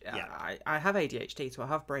 which I have ADHD, so I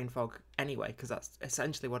have brain fog anyway, because that's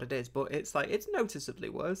essentially what it is. But it's noticeably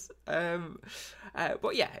worse.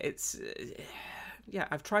 But yeah, it's.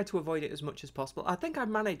 I've tried to avoid it as much as possible. I think I've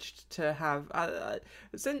managed to have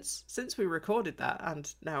since we recorded that,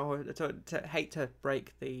 and now to hate to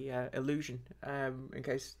break the illusion. In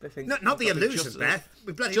case they think not the illusion, Beth.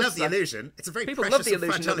 We bloody love the illusion. It's a very people precious love the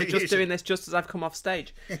illusion that we're just doing this just as I've come off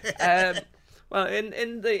stage. Well,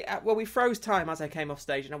 we froze time as I came off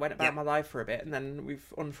stage, and I went about my life for a bit, and then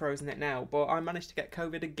we've unfrozen it now. But I managed to get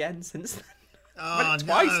COVID again since then. Oh,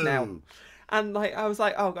 twice now. And I was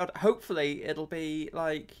like, oh God, hopefully it'll be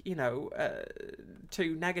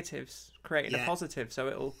two negatives creating a positive, so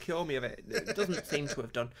it'll cure me of it. It doesn't seem to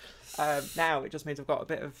have done. Now it just means I've got a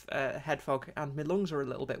bit of head fog and my lungs are a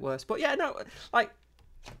little bit worse. But I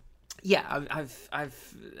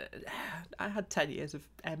had 10 years of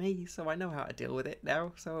ME, so I know how to deal with it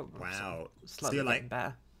now. So wow, slowly getting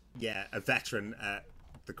better. Yeah, a veteran at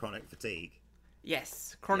the chronic fatigue.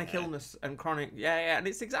 Yes, chronic illness and chronic, and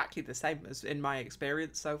it's exactly the same as in my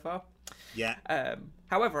experience so far. Yeah.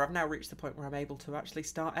 However, I've now reached the point where I'm able to actually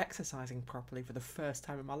start exercising properly for the first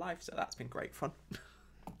time in my life, so that's been great fun.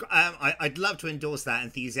 I'd love to endorse that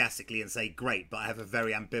enthusiastically and say great, but I have a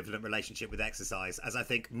very ambivalent relationship with exercise, as I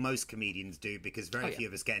think most comedians do, because very few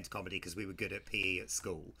of us get into comedy because we were good at PE at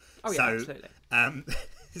school. Oh, yeah, absolutely.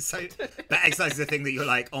 But exercise is a thing that you're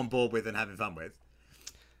like on board with and having fun with.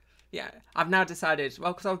 Yeah, I've now decided.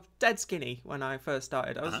 Well, because I was dead skinny when I first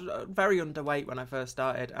started. I was very underweight when I first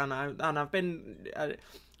started, and I've been.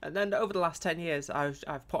 And then over the last 10 years, I've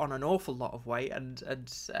put on an awful lot of weight, and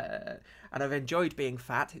I've enjoyed being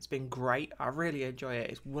fat. It's been great. I really enjoy it.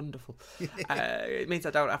 It's wonderful. It means I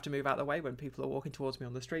don't have to move out of the way when people are walking towards me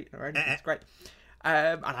on the street or anything. It's great.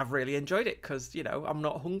 And I've really enjoyed it because, I'm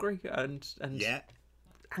not hungry and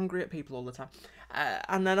angry at people all the time.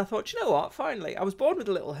 And then I thought, you know what? Finally, I was born with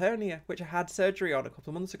a little hernia, which I had surgery on a couple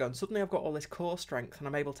of months ago, and suddenly I've got all this core strength, and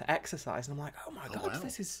I'm able to exercise, and I'm like, oh my god, wow.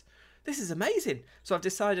 This is amazing. So I've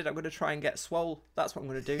decided I'm going to try and get swole. That's what I'm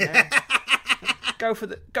going to do now. go for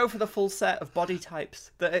the full set of body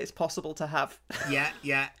types that it's possible to have.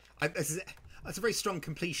 Yeah. That's a very strong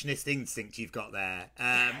completionist instinct you've got there.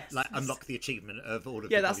 Yes. Unlock the achievement of all of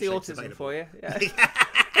the that's the autism available. for you. Yeah.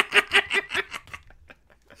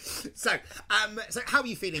 So how are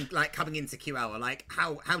you feeling coming into QL?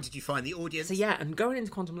 How did you find the audience? So and going into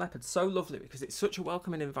Quantum Leopard's so lovely because it's such a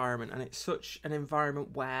welcoming environment, and it's such an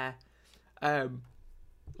environment where going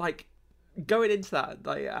into that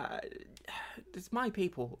it's my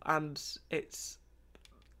people, and it's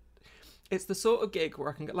the sort of gig where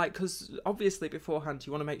I can get because obviously beforehand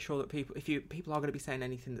you want to make sure that people are going to be saying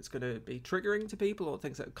anything that's going to be triggering to people or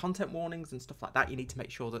things like content warnings and stuff like that, you need to make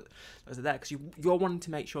sure that those are there because you're wanting to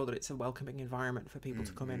make sure that it's a welcoming environment for people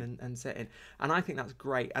to come in and sit in, and I think that's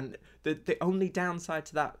great. And the only downside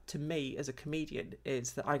to that to me as a comedian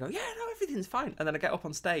is that I go everything's fine, and then I get up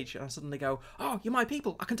on stage and I suddenly go, oh, you're my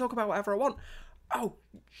people, I can talk about whatever I want. Oh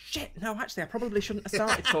shit! No, actually, I probably shouldn't have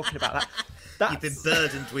started talking about that. You've been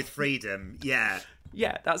burdened with freedom. Yeah,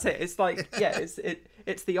 that's it. It's like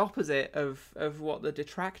it's the opposite of what the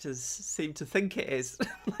detractors seem to think it is.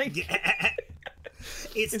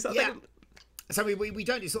 So we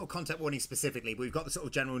don't do sort of content warning specifically, but we've got the sort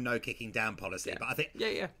of general no kicking down policy. Yeah. But I think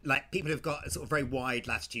people have got a sort of very wide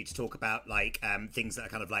latitude to talk about things that are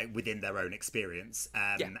kind of within their own experience.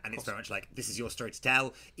 And it's very much this is your story to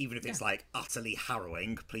tell, even if it's utterly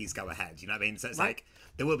harrowing, please go ahead. You know what I mean? So it's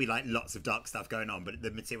there will be lots of dark stuff going on, but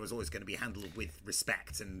the material is always going to be handled with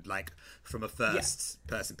respect and from a first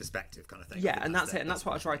person perspective kind of thing. Yeah, and that's it. And that's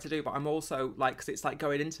what I try to do. But I'm also because it's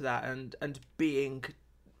going into that and being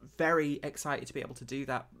very excited to be able to do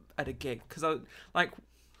that at a gig, because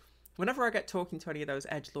whenever I get talking to any of those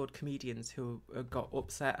edgelord comedians who got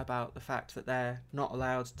upset about the fact that they're not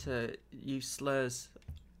allowed to use slurs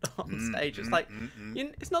on stage, it's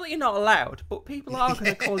it's not that you're not allowed, but people are going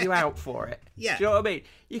to call you out for it. Yeah, do you know what I mean?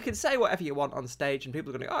 You can say whatever you want on stage and people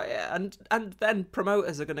are going to go, oh yeah, and then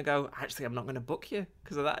promoters are going to go, actually I'm not going to book you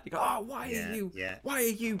because of that. You go, oh, why are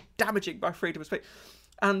you damaging my freedom of speech?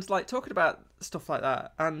 And talking about stuff like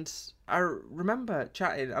that, and I remember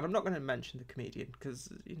chatting, and I'm not going to mention the comedian because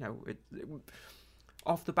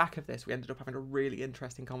off the back of this, we ended up having a really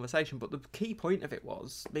interesting conversation. But the key point of it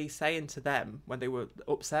was me saying to them when they were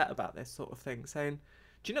upset about this sort of thing, saying,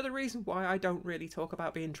 "Do you know the reason why I don't really talk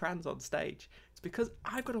about being trans on stage? It's because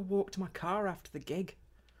I've got to walk to my car after the gig,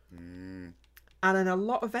 and in a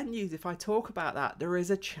lot of venues, if I talk about that, there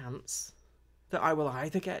is a chance that I will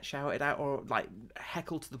either get shouted at or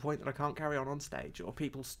heckled to the point that I can't carry on stage, or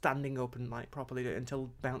people standing up and properly do it until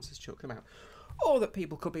bouncers chuck them out, or that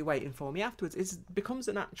people could be waiting for me afterwards. It becomes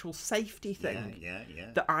an actual safety thing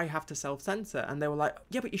that I have to self-censor. And they were like,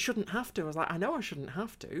 yeah, but you shouldn't have to. I was like, I know I shouldn't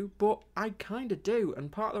have to, but I kind of do. And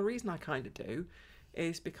part of the reason I kind of do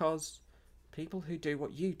is because people who do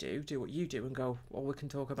what you do what you do and go, well, we can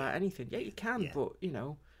talk about anything. Yeah, you can, but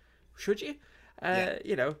should you?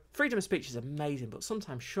 Freedom of speech is amazing, but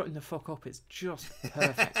sometimes shutting the fuck up is just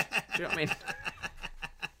perfect. Do you know what I mean?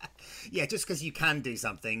 Yeah, just because you can do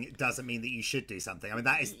something doesn't mean that you should do something. I mean,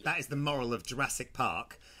 that is the moral of Jurassic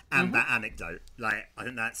Park and that anecdote. I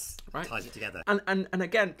think that's ties it together. And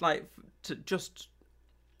again, to just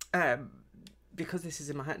because this is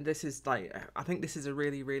in my head, this is I think this is a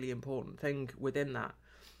really, really important thing within that,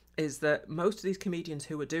 is that most of these comedians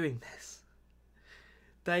who are doing this,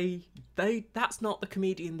 they that's not the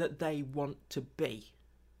comedian that they want to be.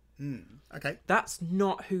 Okay. That's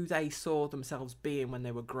not who they saw themselves being when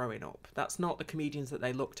they were growing up. That's not the comedians that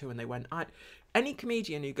they looked to and they went, any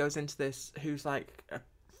comedian who goes into this who's like a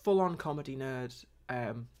full-on comedy nerd,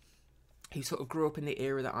 who sort of grew up in the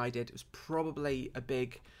era that I did, was probably a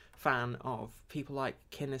big fan of people like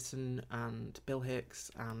Kinnison and Bill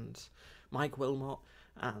Hicks and Mike Wilmot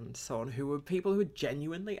and so on, who were people who were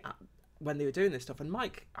genuinely, when they were doing this stuff, and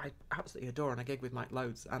Mike, I absolutely adore, and I gig with Mike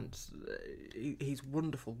loads, and he's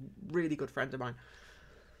wonderful, really good friend of mine.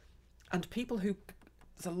 And people who,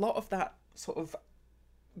 there's a lot of that sort of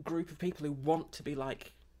group of people who want to be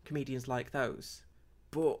like comedians like those,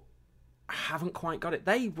 but haven't quite got it.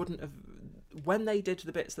 They wouldn't have, when they did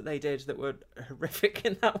the bits that they did that were horrific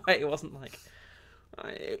in that way, it wasn't like,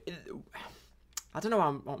 I don't know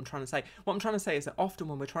what I'm trying to say. What I'm trying to say is that often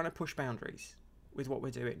when we're trying to push boundaries with what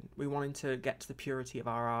we're doing, we're wanting to get to the purity of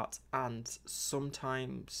our art, and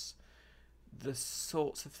sometimes the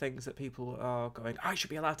sorts of things that people are going, I should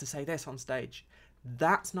be allowed to say this on stage,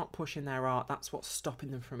 that's not pushing their art, that's what's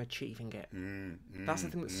stopping them from achieving it. That's the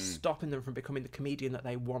thing that's stopping them from becoming the comedian that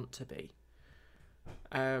they want to be.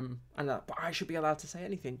 But I should be allowed to say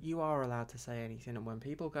anything. You are allowed to say anything, and when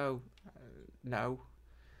people go, no,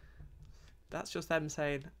 that's just them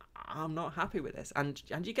saying, I'm not happy with this. And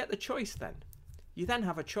you get the choice then. You then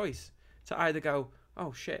have a choice to either go,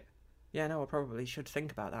 oh shit, yeah, no, I probably should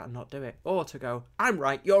think about that and not do it. Or to go, I'm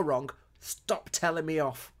right, you're wrong, stop telling me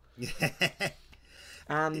off.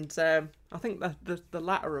 And I think the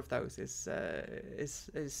latter of those is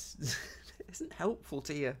isn't helpful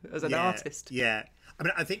to you as an artist. Yeah. I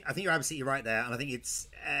mean, I think you're absolutely right there, and I think it's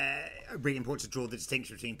really important to draw the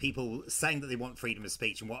distinction between people saying that they want freedom of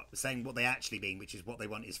speech and saying what they actually mean, which is what they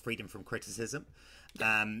want is freedom from criticism.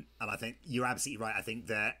 And I think you're absolutely right. I think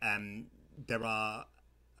that there are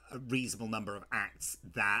a reasonable number of acts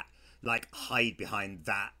that like hide behind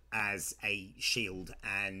that as a shield,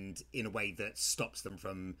 and in a way that stops them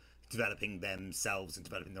from developing themselves and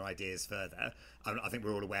developing their ideas further. I think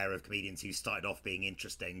we're all aware of comedians who started off being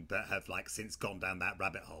interesting but have like since gone down that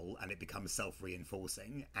rabbit hole, and it becomes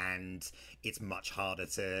self-reinforcing, and it's much harder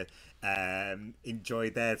to enjoy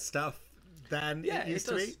their stuff than it used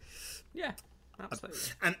to be. Yeah, absolutely.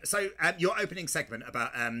 And so your opening segment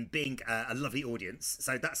about being a lovely audience,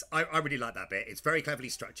 so that's I really like that bit. It's very cleverly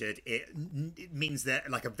structured. It means that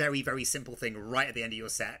like a very, very simple thing right at the end of your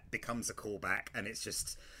set becomes a callback, and it's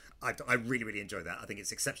just I really, really enjoy that. I think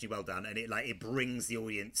it's exceptionally well done, and it brings the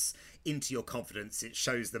audience into your confidence. It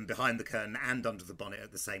shows them behind the curtain and under the bonnet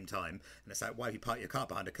at the same time, and it's like, why have you parked your car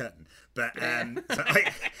behind a curtain? But so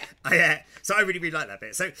I really, really like that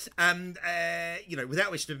bit. So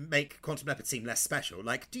without wishing to make Quantum Leopard seem less special,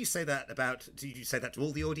 like, do you say that to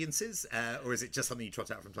all the audiences, or is it just something you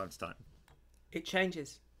trot out from time to time? It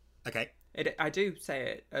changes. Okay. I do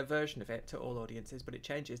say a version of it to all audiences, but it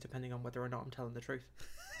changes depending on whether or not I'm telling the truth.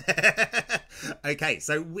 Okay,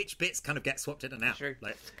 so which bits kind of get swapped in and out? True.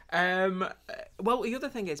 Like... well, the other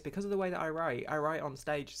thing is, because of the way that I write on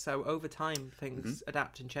stage, so over time things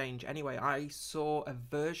adapt and change. Anyway, I saw a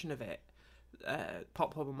version of it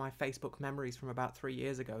pop up on my Facebook memories from about 3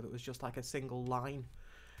 years ago that was just like a single line.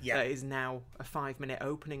 That is now a 5-minute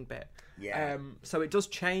opening bit. So it does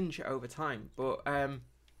change over time, but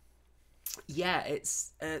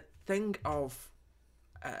it's a thing of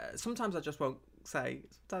sometimes I just won't say.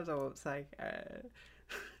 Sometimes I won't say.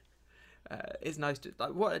 It's nice to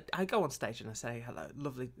like what I go on stage and I say hello,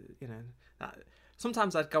 lovely.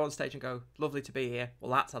 Sometimes I'd go on stage and go, lovely to be here. Well,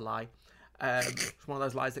 that's a lie. It's one of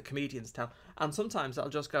those lies that comedians tell. And sometimes I'll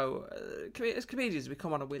just go, as comedians, we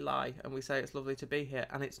come on and we lie and we say it's lovely to be here,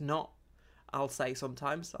 and it's not. I'll say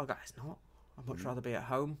sometimes, I'll go, it's not. I'd much rather be at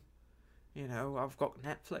home. I've got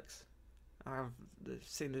Netflix. I've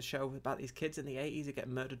seen the show about these kids in the 80s who get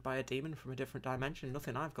murdered by a demon from a different dimension.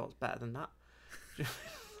 Nothing I've got is better than that.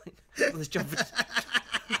 This job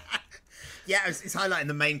Yeah, it's highlighting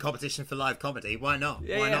the main competition for live comedy. Why not?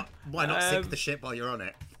 Why not sink the ship while you're on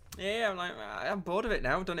it? Yeah, I'm like, I'm bored of it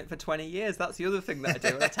now. I've done it for 20 years. That's the other thing that I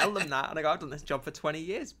do. And I tell them that, and I go, I've done this job for 20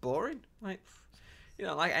 years. Boring. Like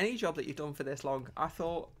any job that you've done for this long, I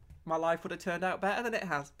thought my life would have turned out better than it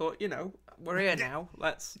has. But, we're here now.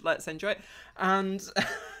 Let's enjoy it. And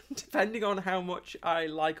depending on how much I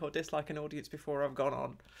like or dislike an audience before I've gone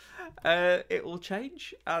on, it will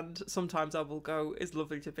change. And sometimes I will go, it's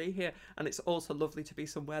lovely to be here. And it's also lovely to be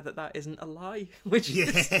somewhere that isn't a lie, which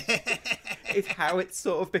is how it's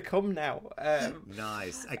sort of become now.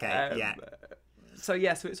 Nice. Okay, So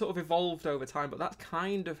it sort of evolved over time, but that's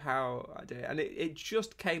kind of how I do it. And it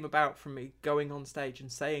just came about from me going on stage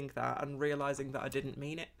and saying that and realising that I didn't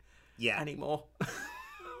mean it anymore.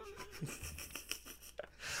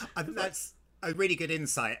 I think that's a really good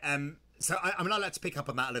insight. So I'm not allowed to pick up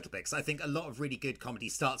on that a little bit, because I think a lot of really good comedy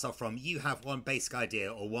starts off from you have one basic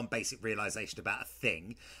idea or one basic realization about a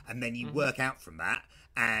thing, and then you work out from that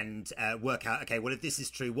and work out, okay, well, if this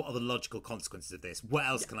is true, what are the logical consequences of this? What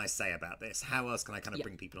else can I say about this? How else can I kind of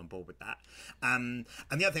bring people on board with that? And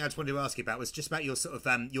the other thing I just wanted to ask you about was just about your sort of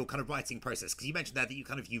your kind of writing process, because you mentioned there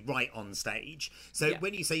that you write on stage. So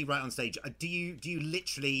when you say you write on stage, do you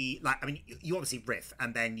literally, like, I mean, you obviously riff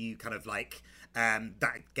and then you kind of like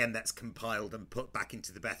that again, that's compiled and put back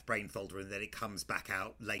into the Beth Brain folder, and then it comes back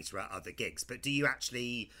out later at other gigs. But do you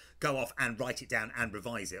actually go off and write it down and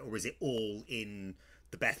revise it, or is it all in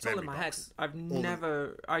the Beth it's all in my head?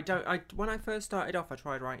 When I first started off, I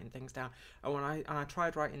tried writing things down, and I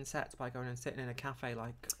tried writing sets by going and sitting in a cafe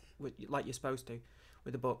like you're supposed to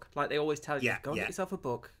with a book. Like they always tell you, go and get yourself a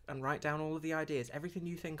book and write down all of the ideas, everything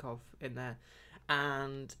you think of in there.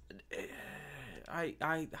 And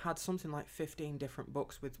I had something like 15 different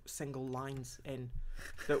books with single lines in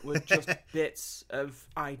that were just bits of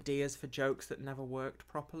ideas for jokes that never worked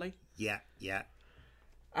properly. Yeah.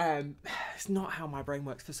 It's not how my brain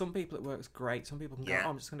works. For some people it works great. Some people can go,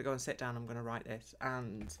 I'm just going to go and sit down, I'm going to write this.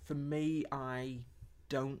 And for me, I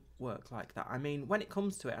don't work like that. I mean, when it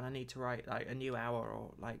comes to it and I need to write like a new hour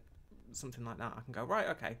or like something like that, I can go, right,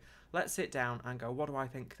 okay, let's sit down and go, what do I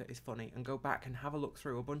think that is funny? And go back and have a look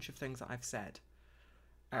through a bunch of things that I've said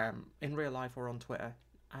in real life or on Twitter,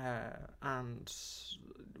 and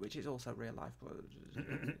which is also real life, but I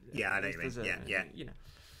know what you mean. You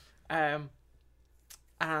know,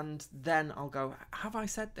 and then I'll go, have I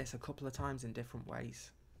said this a couple of times in different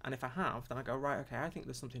ways? And if I have, then I go, right, okay, I think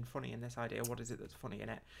there's something funny in this idea. What is it that's funny in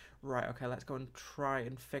it? Right, okay, let's go and try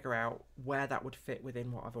and figure out where that would fit within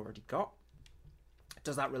what I've already got.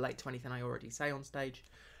 Does that relate to anything I already say on stage?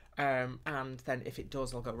 And then if it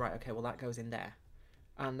does, I'll go, right, okay, well, that goes in there.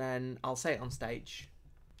 And then I'll say it on stage,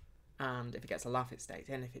 and if it gets a laugh, it stays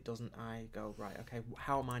in. If it doesn't, I go, right, okay,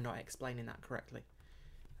 how am I not explaining that correctly?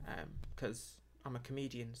 Because I'm a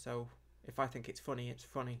comedian, so if I think it's funny, it's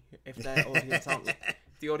funny. If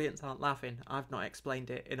the audience aren't laughing, I've not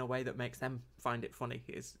explained it in a way that makes them find it funny,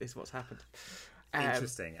 is what's happened.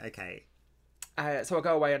 Interesting, okay. So I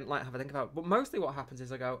go away and like have a think about it. But mostly what happens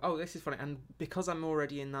is I go, oh, this is funny. And because I'm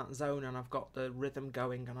already in that zone and I've got the rhythm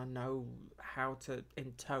going and I know how to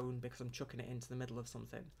intone because I'm chucking it into the middle of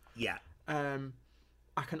something. Yeah.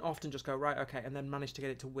 I can often just go, right, okay, and then manage to get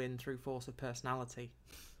it to win through force of personality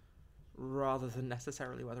rather than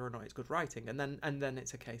necessarily whether or not it's good writing. And then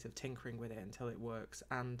it's a case of tinkering with it until it works.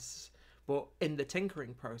 But in the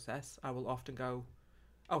tinkering process, I will often go,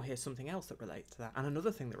 oh, here's something else that relates to that, and another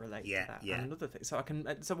thing that relates to that, and another thing. So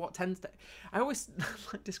what tends to, I always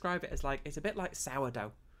describe it as like, it's a bit like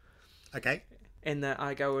sourdough. Okay. In that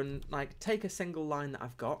I go and like take a single line that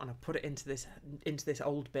I've got and I put it into this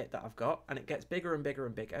old bit that I've got, and it gets bigger and bigger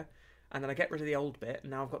and bigger. And then I get rid of the old bit,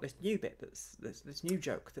 and now I've got this new bit that's this new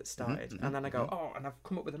joke that's started. And then I go, oh, and I've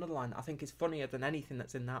come up with another line that I think is funnier than anything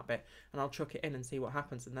that's in that bit, and I'll chuck it in and see what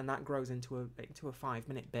happens. And then that grows into a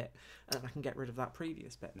 5-minute bit, and then I can get rid of that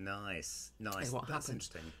previous bit. Nice. That's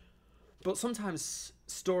interesting. But sometimes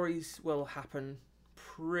stories will happen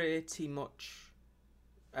pretty much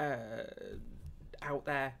out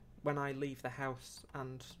there when I leave the house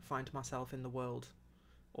and find myself in the world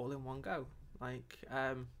all in one go. Like,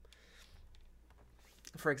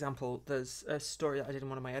 for example, there's a story that I did in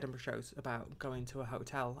one of my Edinburgh shows about going to a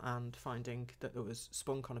hotel and finding that there was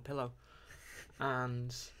spunk on a pillow.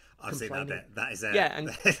 And I've seen that bit. That is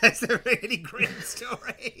that's a really grim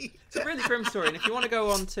story. It's a really grim story. And if you want to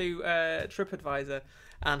go on to TripAdvisor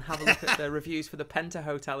and have a look at the reviews for the Penta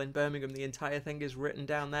Hotel in Birmingham, the entire thing is written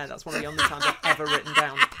down there. That's one of the only times I've ever written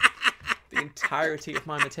down the entirety of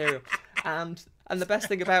my material. And the best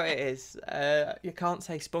thing about it is you can't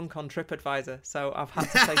say spunk on TripAdvisor, so I've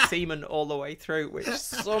had to say semen all the way through, which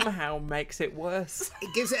somehow makes it worse.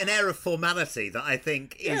 It gives it an air of formality that I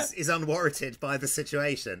think is unwarranted by the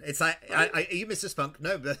situation. It's like, are you Mr. Spunk?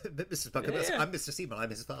 No, Mr. Spunk, I'm Mr. Seaman,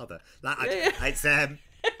 I'm his father. It's a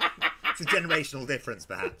generational difference,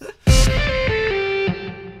 perhaps.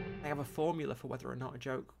 I have a formula for whether or not a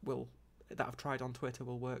joke that I've tried on Twitter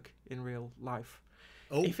will work in real life.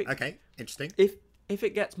 Oh, okay, interesting. If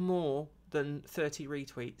it gets more than 30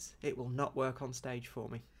 retweets, it will not work on stage for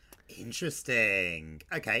me. Interesting.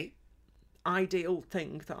 Okay. Ideal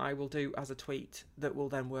thing that I will do as a tweet that will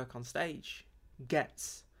then work on stage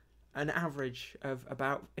gets an average of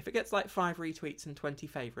about, if it gets like 5 retweets and 20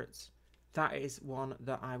 favourites, that is one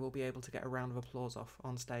that I will be able to get a round of applause off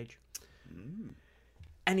on stage.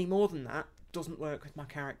 Any more than that doesn't work with my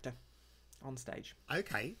character on stage.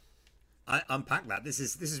 Okay. unpack that. This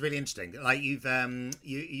is really interesting. Like you've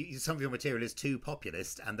some of your material is too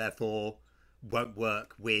populist and therefore won't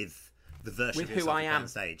work with the version with of who I am on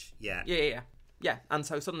stage. Yeah. And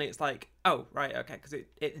so suddenly it's like, oh right, okay, because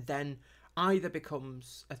it then either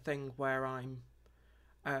becomes a thing where I'm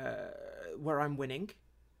winning.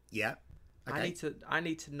 Yeah. Okay. I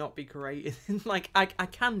need to not be great. Like I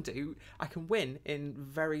can win in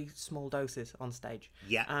very small doses on stage.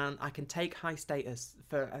 Yeah. And I can take high status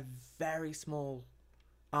for a very small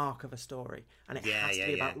arc of a story, and it has to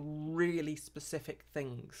be about really specific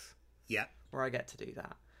things. Yeah. Where I get to do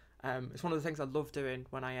that. It's one of the things I love doing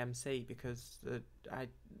when I MC, because the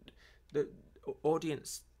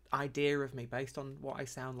audience idea of me, based on what I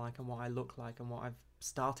sound like and what I look like and what I've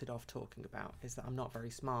started off talking about, is that I'm not very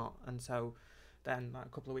smart. And so then like a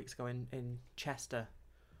couple of weeks ago in Chester,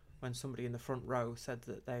 when somebody in the front row said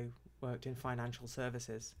that they worked in financial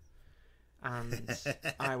services, and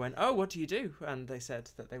I went, oh, what do you do? And they said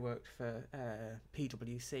that they worked for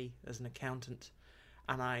PwC as an accountant,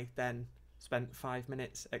 and I then spent 5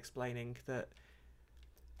 minutes explaining that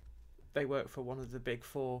they work for one of the big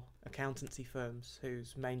four accountancy firms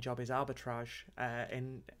whose main job is arbitrage,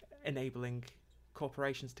 in enabling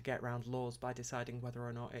corporations to get around laws by deciding whether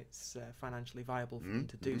or not it's financially viable for them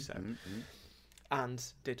to do so. And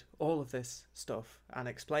did all of this stuff and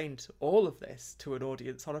explained all of this to an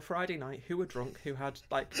audience on a Friday night who were drunk, who had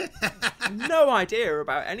like no idea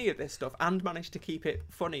about any of this stuff, and managed to keep it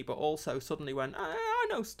funny, but also suddenly went, I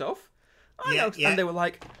know stuff. I know. And they were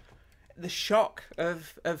like, the shock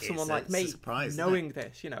of someone like me surprise, knowing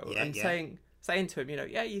this, and saying to him,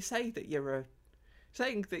 you say that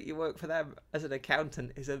saying that you work for them as an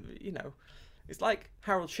accountant is it's like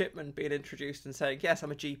Harold Shipman being introduced and saying, yes,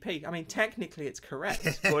 I'm a GP. I mean, technically it's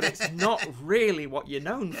correct, but it's not really what you're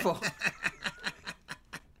known for.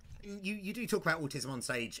 You do talk about autism on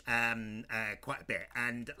stage quite a bit,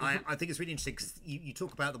 and I think it's really interesting because you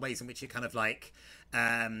talk about the ways in which it kind of like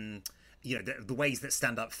the ways that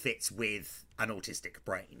stand-up fits with an autistic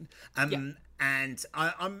brain, and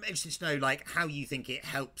I'm interested to know like how you think it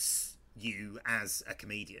helps you as a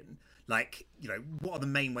comedian. Like, what are the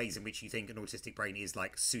main ways in which you think an autistic brain is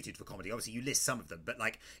like suited for comedy? Obviously you list some of them, but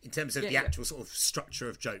like in terms of the actual sort of structure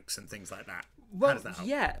of jokes and things like that, how does that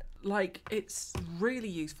help? Like it's really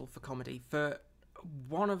useful for comedy for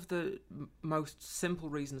one of the most simple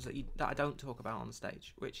reasons that I don't talk about on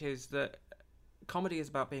stage, which is that comedy is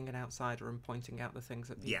about being an outsider and pointing out the things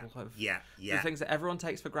that people have, the things that everyone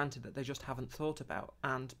takes for granted that they just haven't thought about.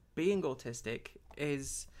 And being autistic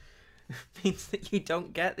means that you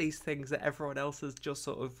don't get these things that everyone else has just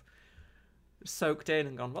sort of soaked in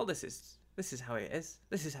and gone, well, this is how it is.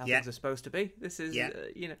 This is how things are supposed to be. This is,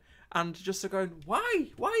 and just going, why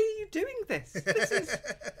are you doing this?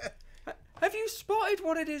 Have you spotted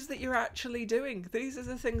what it is that you're actually doing? These are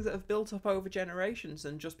the things that have built up over generations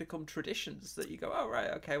and just become traditions that you go, oh, right,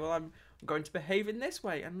 okay, well, I'm going to behave in this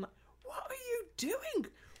way. And what are you doing?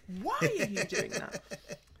 Why are you doing that?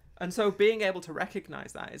 And so being able to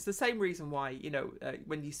recognise that is the same reason why,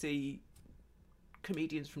 when you see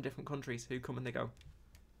comedians from different countries who come and they go,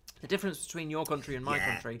 the difference between your country and my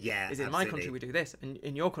country is in my country we do this, and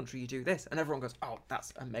in your country you do this. And everyone goes, oh,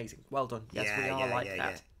 that's amazing. Well done. Yes, we are like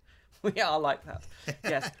that. We are like that.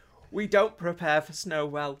 Yes. We don't prepare for snow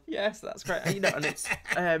well. Yes, that's great. And it's...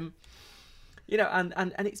 and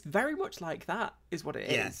it's very much like that is what it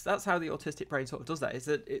is. That's how the autistic brain sort of does that, is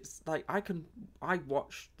that it's like I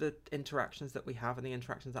watch the interactions that we have and the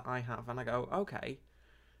interactions that I have, and I go, okay,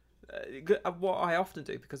 what I often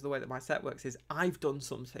do, because the way that my set works is I've done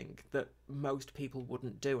something that most people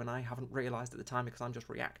wouldn't do, and I haven't realised at the time because I'm just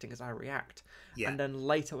reacting as I react. Yeah. And then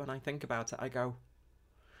later when I think about it, I go,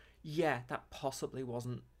 yeah, that possibly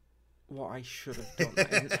wasn't what I should have done.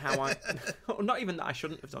 That isn't how not even that I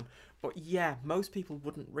shouldn't have done, but yeah, most people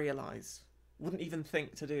wouldn't even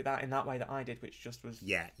think to do that in that way that I did, which just was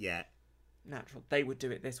natural. They would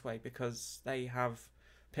do it this way because they have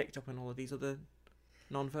picked up on all of these other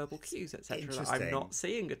non-verbal cues, etc., that I'm not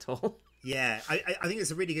seeing at all. Yeah, I think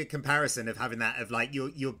it's a really good comparison of having that of like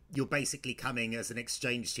you're basically coming as an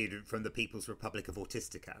exchange student from the People's Republic of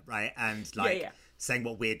Autistica, right? And saying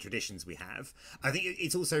what weird traditions we have. I think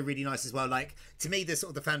it's also really nice as well. Like, to me, the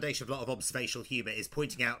sort of the foundation of a lot of observational humour is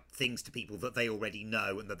pointing out things to people that they already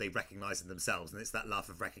know and that they recognise in themselves, and it's that love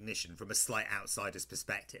of recognition from a slight outsider's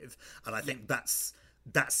perspective. And I think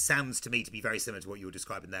that sounds to me to be very similar to what you were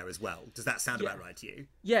describing there as well. Does that sound about right to you?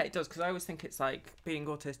 Yeah, it does, because I always think it's like being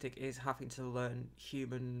autistic is having to learn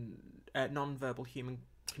non-verbal human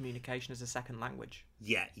communication as a second language.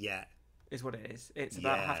 Yeah. Is what it is. It's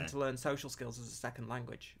about having to learn social skills as a second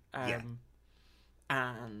language.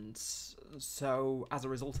 And so as a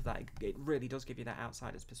result of that, it really does give you that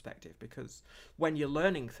outsider's perspective, because when you're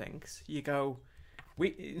learning things, you go,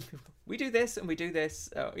 we do this and we do this.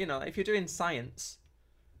 If you're doing science,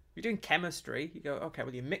 you're doing chemistry, you go, okay,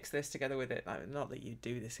 well, you mix this together with it. Not that you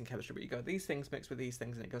do this in chemistry, but you go, these things mix with these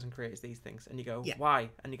things, and it goes and creates these things. And you go, why?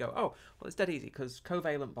 And you go, oh, well, it's dead easy, because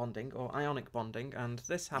covalent bonding or ionic bonding, and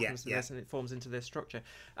this happens to this, and it forms into this structure.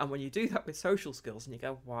 And when you do that with social skills, and you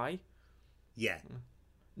go, why? Yeah.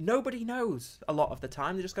 Nobody knows a lot of the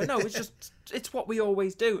time. They just go, no, it's what we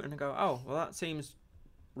always do. And I go, oh, well, that seems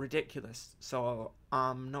ridiculous, so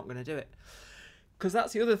I'm not going to do it. Because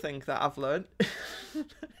that's the other thing that I've learned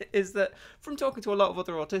is that from talking to a lot of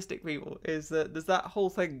other autistic people, is that there's that whole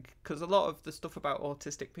thing, because a lot of the stuff about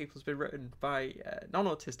autistic people has been written by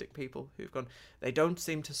non-autistic people who've gone, they don't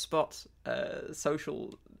seem to spot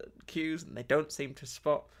social cues, and they don't seem to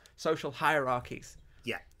spot social hierarchies.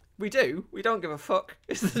 Yeah. We do. We don't give a fuck.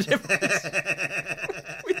 Is the difference.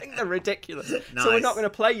 We think they're ridiculous. Nice. So we're not going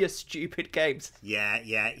to play your stupid games. Yeah. Do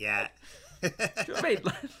you know what I mean?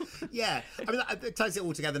 Yeah, I mean, it ties it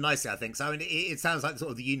all together nicely, I think. So, I mean, it sounds like sort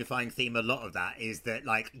of the unifying theme, a lot of that, is that,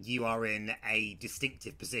 like, you are in a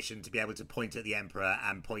distinctive position to be able to point at the Emperor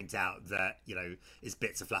and point out that, his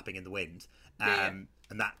bits are flapping in the wind. And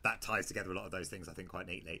that ties together a lot of those things, I think, quite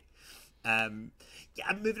neatly. I'm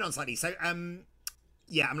moving on slightly. So,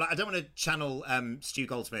 I don't want to channel Stu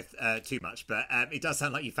Goldsmith too much, but it does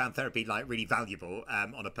sound like you found therapy really valuable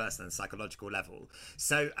on a personal and psychological level.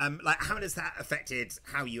 So, how has that affected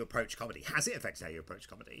how you approach comedy? Has it affected how you approach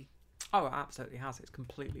comedy? Oh, it absolutely has. It's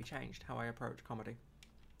completely changed how I approach comedy.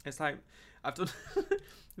 It's like I've done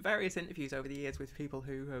various interviews over the years with people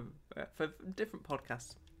who have for different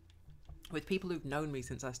podcasts, with people who've known me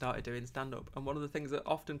since I started doing stand-up, and one of the things that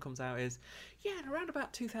often comes out is, and around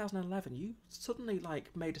about 2011, you suddenly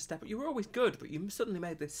made a step up. You were always good, but you suddenly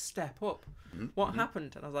made this step up. Mm-hmm. What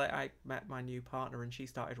happened? And I was like, I met my new partner, and she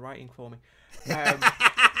started writing for me.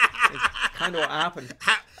 It's kind of what happened.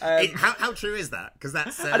 How true is that? Because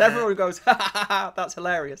that's and everyone goes, ha, ha, ha, that's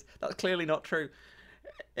hilarious. That's clearly not true.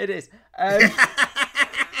 It is.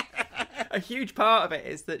 A huge part of it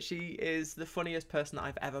is that she is the funniest person that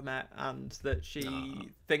I've ever met, and that she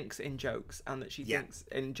thinks in jokes, and that she thinks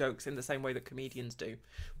in jokes in the same way that comedians do,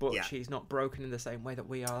 but she's not broken in the same way that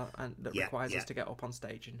we are, and that requires us to get up on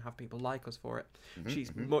stage and have people like us for it. Mm-hmm,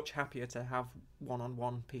 she's much happier to have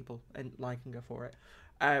one-on-one people and liking her for it.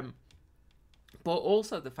 But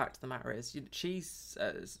also the fact of the matter is, she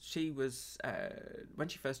was when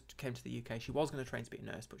she first came to the UK, she was going to train to be a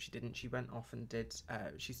nurse, but she didn't. She went off and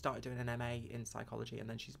she started doing an MA in psychology, and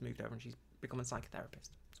then she's moved over and she's become a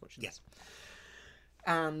psychotherapist. That's what she does.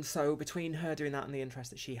 And so between her doing that and the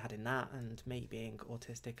interest that she had in that, and me being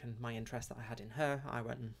autistic and my interest that I had in her, I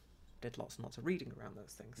went and did lots and lots of reading around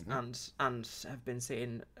those things, and have been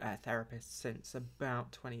seeing therapists since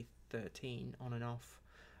about 2013 on and off.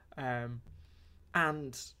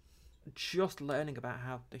 And just learning about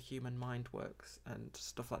how the human mind works and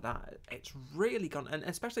stuff like that, it's really gone, and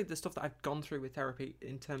especially the stuff that I've gone through with therapy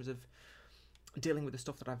in terms of dealing with the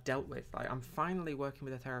stuff that I've dealt with. I'm finally working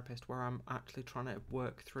with a therapist where I'm actually trying to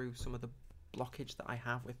work through some of the blockage that I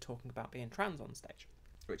have with talking about being trans on stage,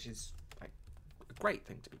 which is a great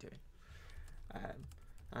thing to be doing.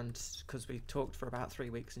 And because we talked for about 3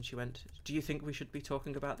 weeks, and she went, do you think we should be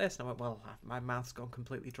talking about this? And I went, well, my mouth's gone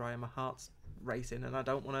completely dry and my heart's racing, and I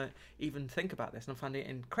don't want to even think about this, and I'm finding it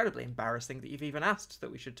incredibly embarrassing that you've even asked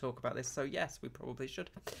that we should talk about this. So yes, we probably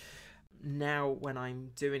should. Now when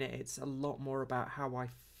I'm doing it, it's a lot more about how I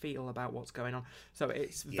feel about what's going on. So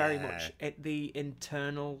it's very much the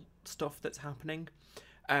internal stuff that's happening,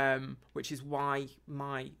 which is why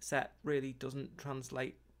my set really doesn't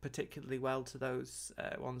translate particularly well to those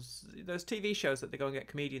those TV shows that they go and get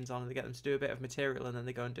comedians on, and they get them to do a bit of material, and then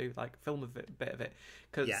they go and do film a bit of it,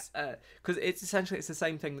 because it's essentially the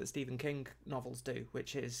same thing that Stephen King novels do,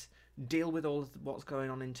 which is deal with all of what's going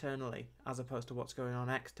on internally as opposed to what's going on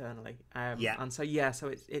externally. And so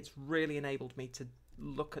it's really enabled me to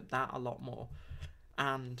look at that a lot more,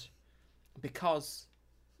 and because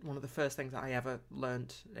one of the first things that I ever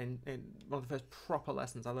learned in one of the first proper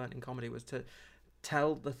lessons I learned in comedy was to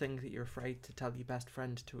tell the thing that you're afraid to tell your best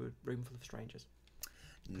friend to a room full of strangers.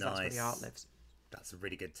 Nice. That's where the art lives. That's a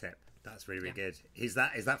really good tip. That's really good. Is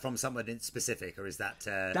that from someone in specific, or is that...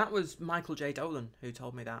 That was Michael J. Dolan who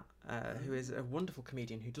told me that, who is a wonderful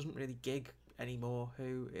comedian who doesn't really gig anymore,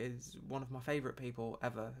 who is one of my favourite people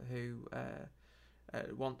ever, who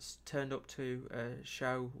once turned up to a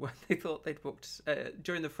show where they thought they'd booked,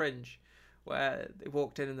 during the Fringe, where they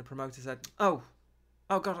walked in and the promoter said,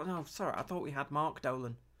 Oh God, no, sorry, I thought we had Mark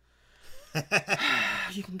Dolan.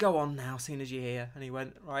 you can go on now, seeing as you're here. And he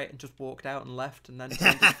went, right, and just walked out and left, and then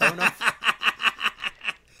turned his phone off.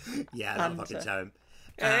 Yeah, that'll fucking show him.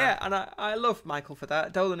 Yeah, and I love Michael for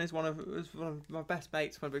that. Dolan was one of my best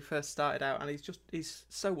mates when we first started out, and he's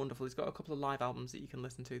so wonderful. He's got a couple of live albums that you can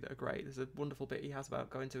listen to that are great. There's a wonderful bit he has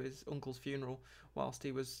about going to his uncle's funeral whilst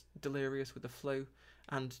he was delirious with the flu,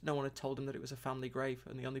 and no one had told him that it was a family grave,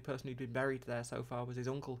 and the only person who'd been buried there so far was his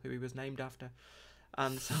uncle, who he was named after.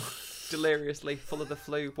 And so, deliriously full of the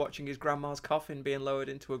flu, watching his grandma's coffin being lowered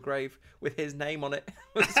into a grave with his name on it.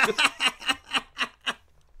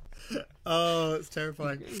 Oh, it's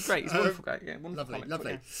terrifying. He's great. He's a wonderful guy. Yeah, wonderful Lovely, comic,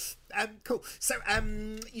 lovely. yeah. Cool. So,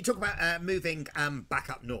 you talk about moving back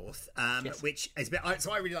up north, Yes. which is a bit.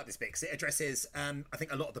 So I really like this bit because it addresses, I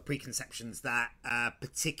think, a lot of the preconceptions that,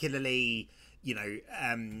 particularly,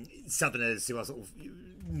 Southerners who are sort of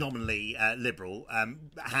nominally liberal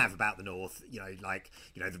have about the north.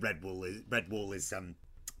 The red wall is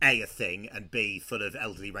A, a thing, and B, full of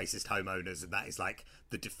elderly racist homeowners, and that is like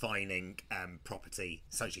the defining property,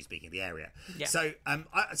 socially speaking, of the area. Yeah. So I'm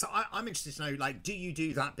interested to know, like, do you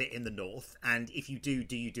do that bit in the north? And if you do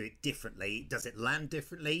you do it differently? Does it land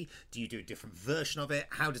differently? Do you do a different version of it?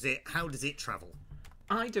 How does it travel?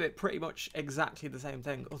 I do it pretty much exactly the same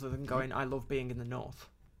thing, other than going, I love being in the north.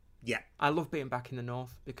 Yeah. I love being back in the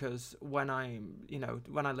north because when I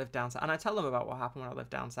lived down south, and I tell them about what happened when I lived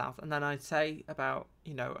down south, and then I say about,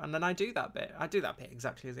 and then I do that bit. I do that bit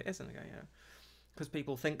exactly as it is, and I go, because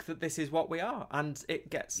people think that this is what we are, and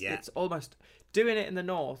it's almost, doing it in the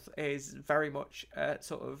north is very much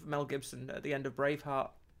sort of Mel Gibson at the end of Braveheart,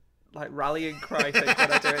 like rallying cry thing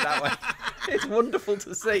when I do it that way. It's wonderful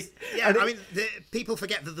to see. Yeah, people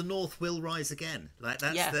forget that the North will rise again. Like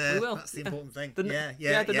that's the important thing.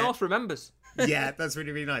 The North remembers. Yeah, that's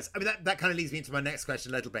really, really nice. I mean, that kind of leads me into my next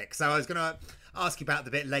question a little bit, because I was going to ask you about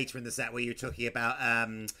the bit later in the set where you were talking about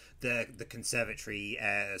the conservatory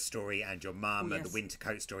story and your mum and the winter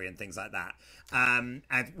coat story and things like that. And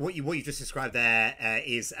what you just described there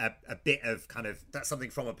is a bit of kind of, that's something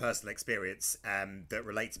from a personal experience that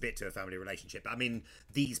relates a bit to a family relationship. I mean,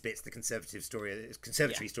 these bits, the conservatory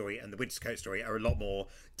story and the winter coat story, are a lot more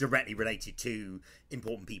directly related to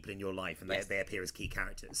important people in your life, and they appear as key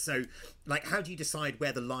characters. So, like, how do you decide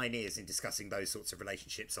where the line is in discussing those sorts of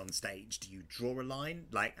relationships on stage? Do you draw a line,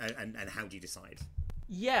 like, and how do you decide?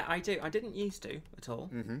 Yeah, I do. I didn't used to at all.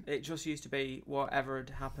 Mm-hmm. It just used to be whatever had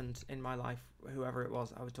happened in my life, whoever it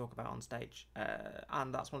was, I would talk about on stage.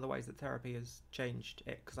 And that's one of the ways that therapy has changed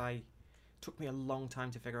it, because it took me a long time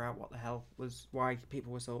to figure out what the hell was, why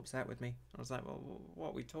people were so upset with me. I was like, well,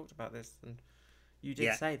 what, we talked about this, and you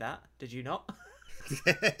did say that, did you not?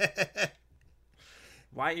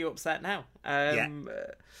 Why are you upset now? And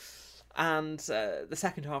the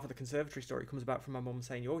second half of the conservatory story comes about from my mum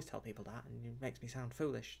saying, you always tell people that, and it makes me sound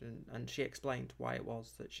foolish. And she explained why it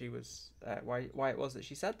was that she was, why it was that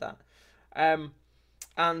she said that.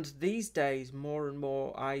 And these days, more and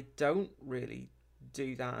more, I don't really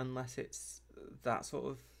do that unless it's that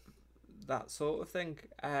sort of thing.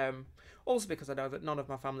 Also because I know that none of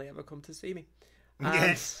my family ever come to see me.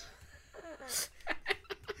 Yes.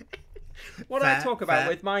 What I talk about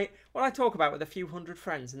with a few hundred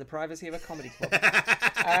friends in the privacy of a comedy club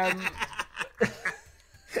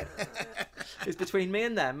is between me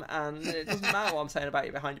and them, and it doesn't matter what I'm saying about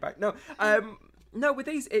you behind your back. No, with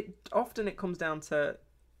these, it comes down to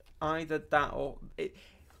either that or it.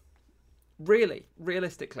 Really,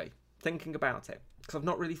 realistically, thinking about it, because I've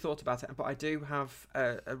not really thought about it, but I do have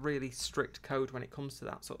a really strict code when it comes to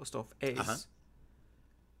that sort of stuff.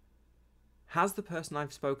 Has the person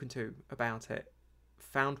I've spoken to about it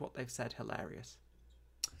found what they've said hilarious?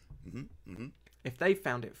 Mm-hmm, mm-hmm. If they've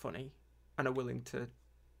found it funny and are willing to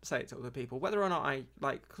say it to other people, whether or not I,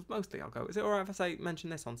 like, because mostly I'll go, is it alright if I mention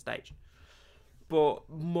this on stage? But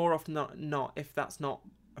more often than not, if that's not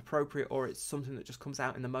appropriate or it's something that just comes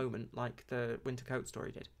out in the moment, like the winter coat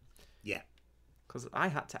story did. Yeah. Because I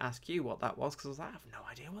had to ask you what that was, because I was like, I have no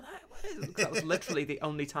idea what that is. That was literally the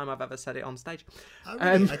only time I've ever said it on stage. Oh,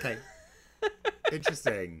 really? Okay.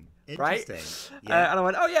 Interesting. Right? Yeah. And I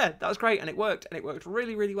went, oh yeah, that was great, and it worked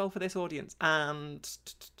really, really well for this audience. And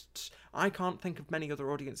I can't think of many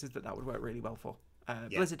other audiences that would work really well for.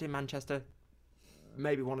 Blizzard in Manchester,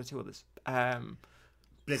 maybe one or two others.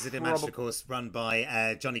 Blizzard in Manchester, of course, run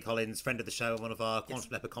by Johnny Collins, friend of the show, and one of our Quantum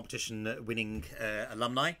Leopard competition winning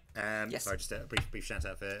alumni. So just a brief shout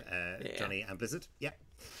out for Johnny and Blizzard. Yeah.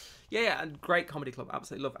 Yeah, and great comedy club,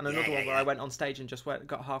 absolutely love. And another one where I went on stage and just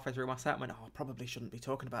got halfway through my set and went, I probably shouldn't be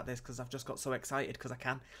talking about this because I've just got so excited because I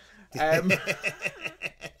can.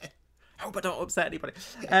 Hope I don't upset anybody.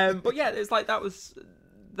 But yeah, it's like that was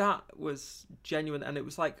that was genuine, and it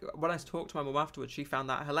was like when I talked to my mum afterwards, she found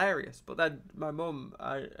that hilarious. But then my mum,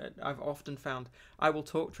 I've often found I will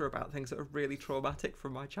talk to her about things that are really traumatic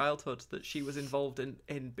from my childhood that she was involved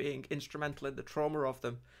in being instrumental in the trauma of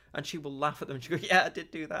them, and she will laugh at them and she go, "Yeah, I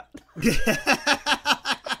did do that."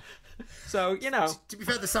 So, you know, to be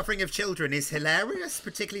fair, the suffering of children is hilarious,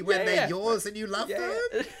 particularly when they're yours and you love them.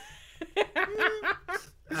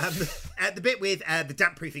 The bit with the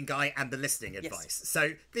damp proofing guy and the listening advice.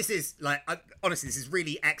 So this is like, honestly, this is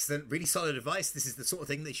really excellent, really solid advice. This is the sort of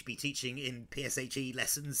thing they should be teaching in PSHE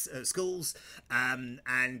lessons at schools. I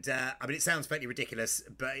mean, it sounds fairly ridiculous,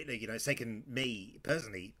 but you know, it's taken me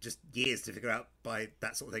personally just years to figure out by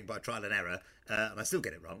that sort of thing by trial and error. And I still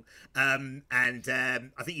get it wrong. I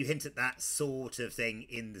think you hint at that sort of thing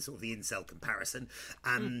in the sort of the incel comparison.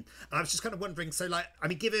 And I was just kind of wondering, so like, I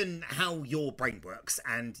mean, given how your brain works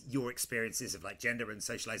and your experiences of like gender and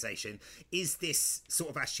socialization, is this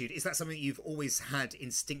sort of attitude, is that something you've always had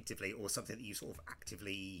instinctively or something that you sort of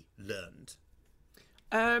actively learned?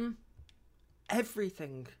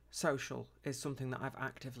 Everything social is something that I've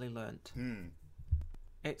actively learned.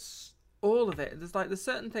 It's all of it. There's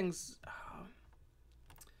certain things.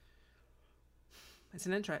 It's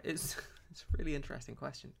a really interesting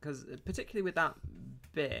question, because particularly with that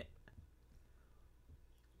bit,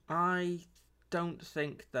 I don't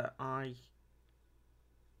think that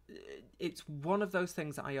it's one of those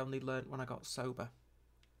things that I only learnt when I got sober.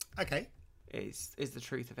 Okay. Is the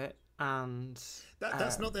truth of it. And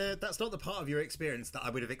that's not the part of your experience that I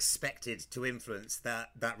would have expected to influence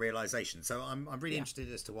that realization. So I'm really interested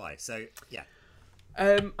as to why. So yeah.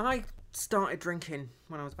 I started drinking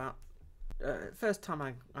when I was about first time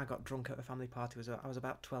I got drunk at a family party was I was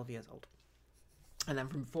about 12 years old, and then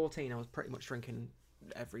from 14 I was pretty much drinking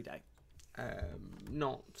every day.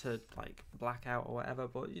 Not to like black out or whatever,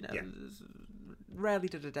 but you know, rarely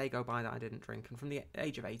did a day go by that I didn't drink. And from the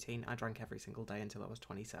age of 18, I drank every single day until I was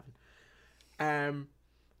 27.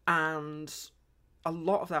 And a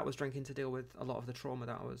lot of that was drinking to deal with a lot of the trauma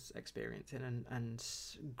that I was experiencing, and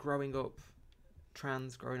growing up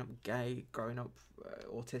trans, growing up gay, growing up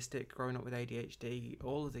autistic, growing up with ADHD,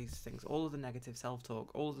 all of these things, all of the negative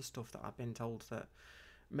self-talk, all of the stuff that I've been told that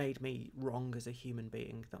made me wrong as a human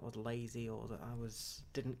being, that I was lazy or that I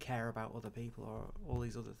didn't care about other people or all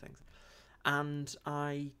these other things. And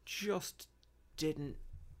I just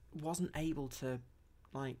wasn't able to,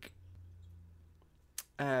 like,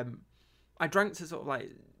 I drank to sort of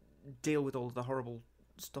like deal with all of the horrible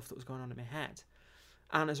stuff that was going on in my head.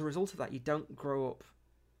 And as a result of that, you don't grow up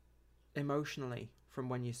emotionally from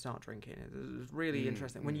when you start drinking. It's really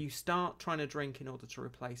interesting. When you start trying to drink in order to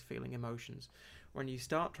replace feeling emotions, when you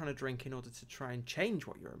start trying to drink in order to try and change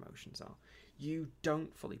what your emotions are, you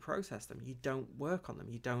don't fully process them. You don't work on them.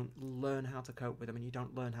 You don't learn how to cope with them, and you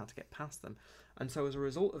don't learn how to get past them. And so as a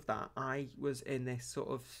result of that, I was in this sort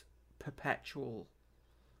of perpetual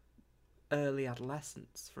early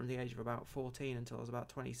adolescence from the age of about 14 until I was about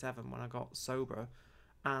 27 when I got sober,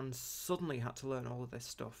 and suddenly had to learn all of this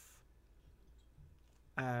stuff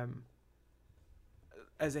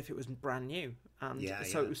as if it was brand new. And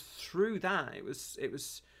so it was through that, it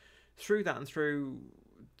was through that and through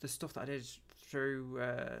the stuff that I did through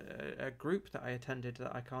a group that I attended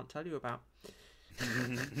that I can't tell you about.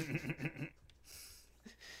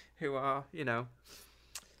 Who are, you know,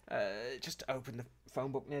 just open the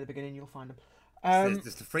phone book near the beginning, you'll find them.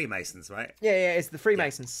 It's the Freemasons, right? Yeah, it's the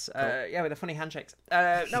Freemasons. Yeah, cool. With the funny handshakes.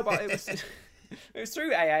 No, but it was it was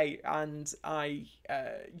through AA, and I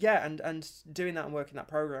and doing that and working that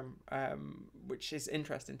program, which is an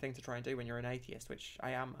interesting thing to try and do when you're an atheist, which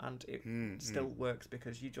I am, and it still works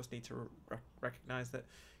because you just need to recognize that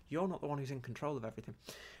you're not the one who's in control of everything.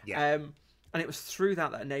 Yeah. And it was through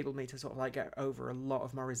that enabled me to sort of like get over a lot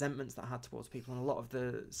of my resentments that I had towards people, and a lot of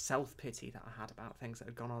the self-pity that I had about things that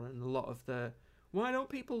had gone on, and a lot of the, why don't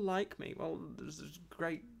people like me? Well, there's a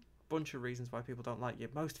great bunch of reasons why people don't like you.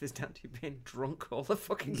 Most of it's down to you being drunk all the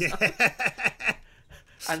fucking time.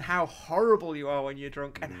 And how horrible you are when you're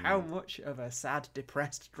drunk, and how much of a sad,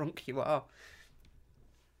 depressed drunk you are.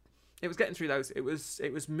 It was getting through those. It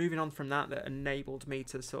was moving on from that enabled me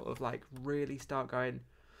to sort of like really start going.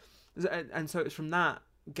 And so it's from that,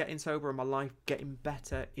 getting sober and my life getting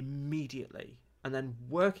better immediately, and then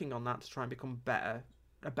working on that to try and become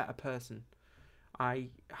a better person.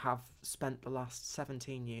 I have spent the last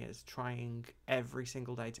 17 years trying every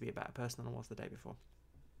single day to be a better person than I was the day before.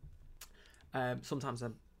 Sometimes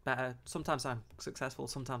I'm better, sometimes I'm successful,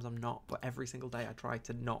 sometimes I'm not, but every single day I try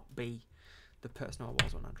to not be the person I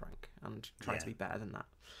was when I drank, and try to be better than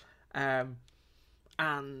that.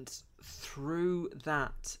 And through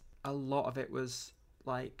that, a lot of it was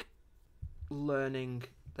like learning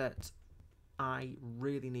that I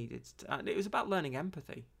really needed to, and it was about learning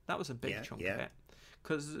empathy. That was a big chunk of it.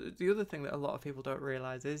 Because the other thing that a lot of people don't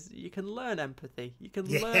realise is you can learn empathy. You can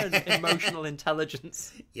learn emotional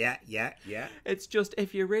intelligence. Yeah. It's just,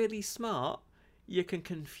 if you're really smart, you can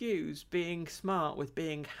confuse being smart with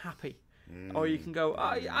being happy. Or you can go,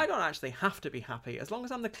 I don't actually have to be happy. As long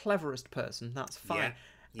as I'm the cleverest person, that's fine.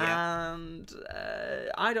 Yeah. And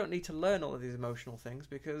I don't need to learn all of these emotional things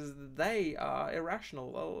because they are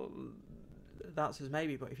irrational. Well, that's as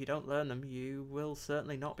maybe, but if you don't learn them, you will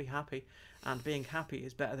certainly not be happy. And being happy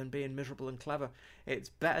is better than being miserable and clever. It's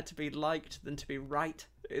better to be liked than to be right,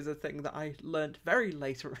 is a thing that I learned very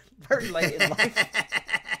late in life.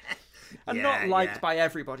 And not liked by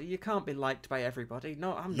everybody. You can't be liked by everybody.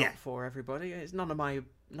 No, I'm not for everybody. It's none of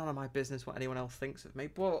my business what anyone else thinks of me.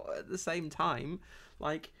 But at the same time,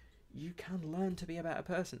 like, you can learn to be a better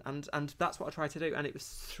person, and that's what I tried to do. And it was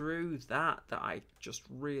through that I just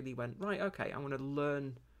really went, right, okay, I'm going to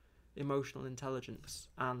learn emotional intelligence,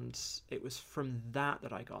 and it was from that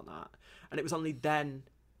I got that. And it was only then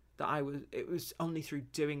that it was only through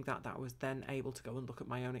doing that I was then able to go and look at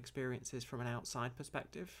my own experiences from an outside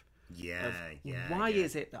perspective. Why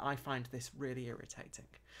is it that I find this really irritating?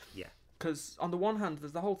 Yeah. Because on the one hand,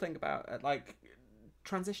 there's the whole thing about like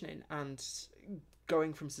transitioning and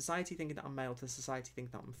going from society thinking that I'm male to society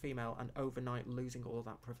thinking that I'm female, and overnight losing all of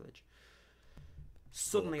that privilege.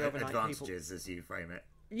 Suddenly, overnight, advantages, people, as you frame it.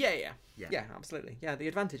 Yeah, absolutely. Yeah, the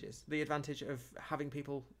advantage of having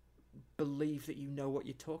people believe that you know what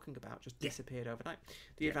you're talking about just disappeared overnight.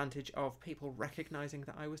 The advantage of people recognizing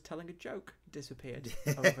that I was telling a joke disappeared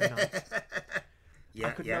overnight.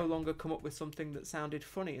 I could no longer come up with something that sounded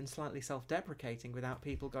funny and slightly self-deprecating without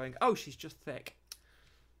people going, "Oh, she's just thick."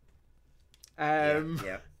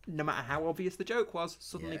 No matter how obvious the joke was,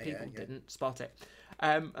 suddenly people didn't spot it.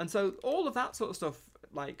 And so all of that sort of stuff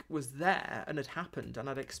like was there and had happened, and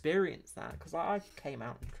I'd experienced that because I came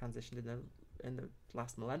out and transitioned in the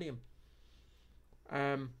last millennium.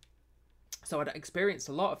 So I'd experienced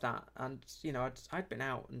a lot of that, and you know I'd been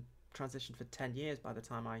out and transitioned for 10 years by the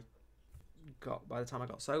time I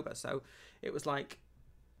got sober. So it was like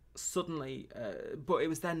suddenly, but it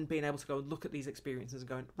was then being able to go and look at these experiences and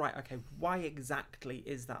going, right, okay, why exactly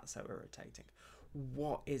is that so irritating?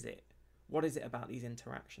 What is it? What is it about these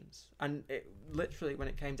interactions? And it literally, when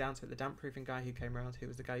it came down to it, the damp proofing guy who came around, who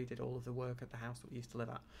was the guy who did all of the work at the house that we used to live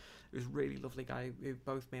at, it was a really lovely guy who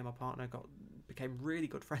both me and my partner became really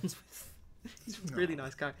good friends with. He's a really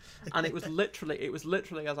nice guy. And it was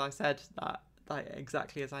literally as I said, that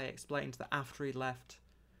exactly as I explained, that after he left,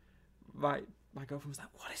 my girlfriend was like,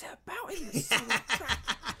 "What is it about him that's so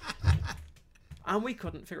attractive?" And we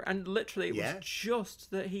couldn't figure it. And literally it was just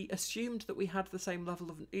that he assumed that we had the same level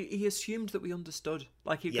of... He assumed that we understood.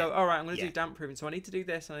 Like he'd go, all right, I'm going to do damp proofing. So I need to do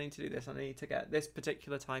this and I need to do this. And I need to get this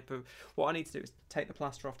particular type of... What I need to do is take the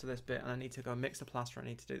plaster off to this bit, and I need to go and mix the plaster. I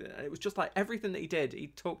need to do that. And it was just like everything that he did, he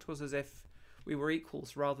talked to us as if we were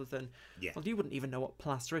equals rather than... Well, you wouldn't even know what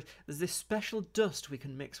plaster is. There's this special dust we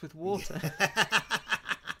can mix with water.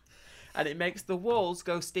 And it makes the walls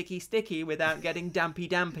go sticky without getting dampy.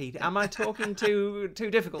 Am I talking too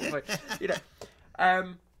difficult for you?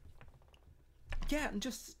 And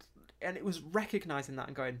it was recognizing that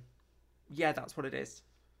and going, yeah, that's what it is.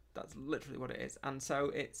 That's literally what it is. And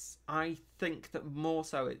so I think that more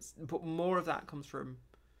of that comes from,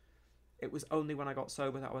 it was only when I got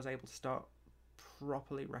sober that I was able to start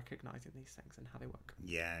properly recognizing these things and how they work.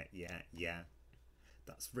 Yeah.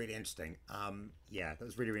 That's really interesting. That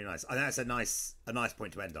was really, really nice. I think that's a nice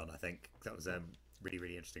point to end on. I think that was really,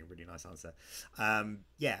 really interesting, really nice answer. And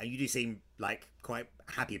you do seem like quite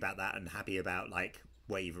happy about that and happy about like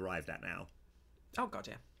where you've arrived at now. Oh God,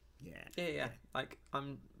 yeah. Like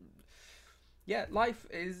life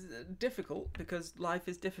is difficult because life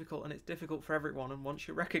is difficult and it's difficult for everyone. And once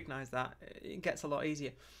you recognise that, it gets a lot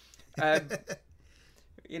easier.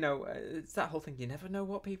 It's that whole thing. You never know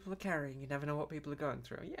what people are carrying. You never know what people are going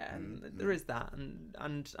through. Yeah, and there is that,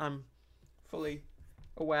 and I'm fully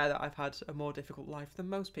aware that I've had a more difficult life than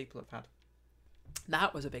most people have had.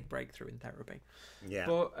 That was a big breakthrough in therapy. Yeah.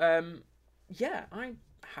 But I'm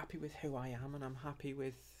happy with who I am, and I'm happy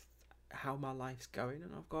with how my life's going,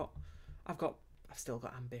 and I've still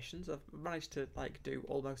got ambitions. I've managed to like do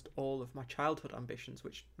almost all of my childhood ambitions,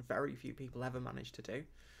 which very few people ever manage to do.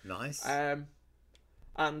 Nice.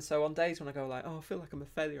 And so on days when I go like, oh, I feel like I'm a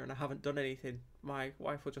failure and I haven't done anything, my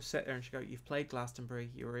wife will just sit there and she'll go, you've played Glastonbury,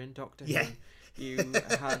 you were in Doctor Who, you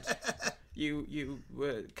had... You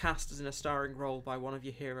were cast as in a starring role by one of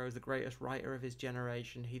your heroes, the greatest writer of his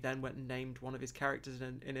generation. He then went and named one of his characters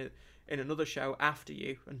in another show after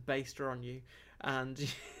you and based her on you. And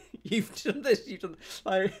you've done this. You've done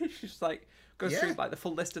like she's like goes through like the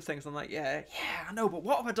full list of things. I'm like, yeah, I know, but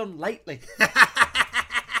what have I done lately?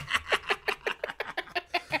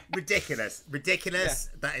 Ridiculous. Yeah.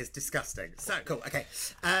 That is disgusting. So cool. Okay,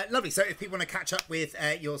 lovely. So if people want to catch up with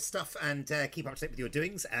your stuff and keep up to date with your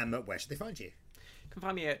doings, where should they find you? You can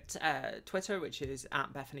find me at Twitter, which is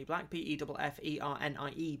at Bethany Black, BEFFERNIE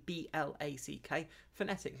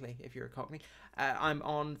phonetically, if you're a Cockney. I'm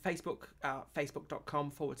on Facebook,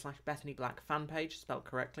 facebook.com/Bethany Black fan page, spelled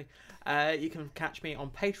correctly. You can catch me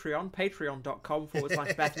on Patreon,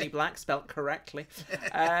 patreon.com/Bethany Black, spelled correctly.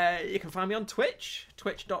 You can find me on Twitch,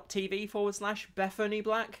 twitch.tv/Bethany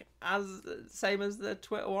Black, same as the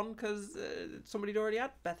Twitter one, because somebody'd already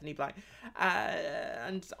had Bethany Black.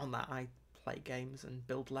 And on that, I play games and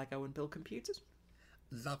build Lego and build computers.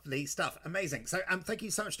 Lovely stuff. Amazing. So thank you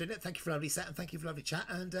so much for doing it. Thank you for a lovely set and thank you for a lovely chat,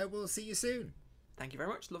 and we'll see you soon. Thank you very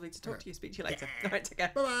much. Lovely to talk to you. Speak to you later. All right, take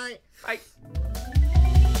care. Bye-bye. Bye.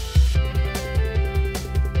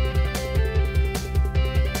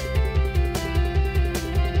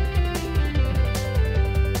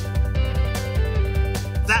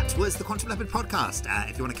 That was the Quantum Leopard podcast.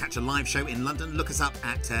 If you want to catch a live show in London, look us up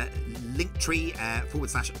at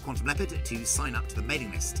linktree/Quantum Leopard to sign up to the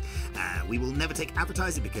mailing list. We will never take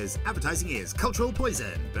advertising because advertising is cultural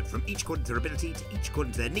poison, but from each according to their ability to each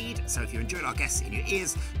according to their need. So if you enjoyed our guests in your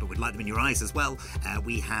ears, but would like them in your eyes as well,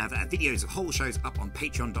 we have videos of whole shows up on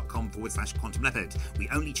patreon.com/Quantum Leopard. We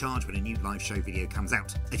only charge when a new live show video comes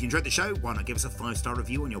out. If you enjoyed the show, why not give us a 5-star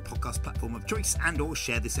review on your podcast platform of choice and or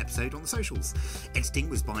share this episode on the socials. Editing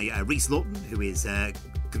was by Reese Lawton, who is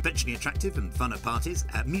conventionally attractive and fun at parties.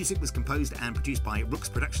 Music was composed and produced by Rooks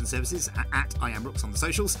Production Services at I Am Rooks on the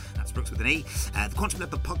socials. That's Rooks with an E. The Quantum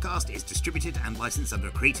Leopard podcast is distributed and licensed under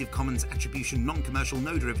a Creative Commons Attribution Non-Commercial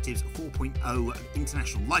No Derivatives 4.0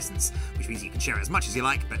 international license, which means you can share it as much as you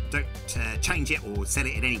like, but don't change it or sell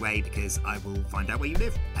it in any way because I will find out where you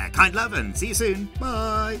live. Kind love and see you soon.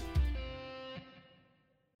 Bye.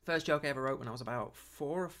 First joke I ever wrote when I was about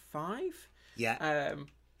 4 or 5. Yeah. I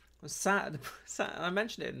was sat, I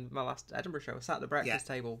mentioned it in my last Edinburgh show. I sat at the breakfast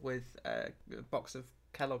table with a box of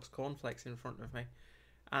Kellogg's cornflakes in front of me,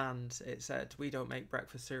 and it said, "We don't make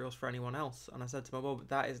breakfast cereals for anyone else." And I said to my mum,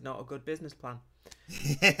 "That is not a good business plan."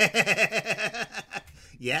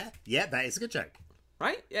 Yeah, that is a good joke.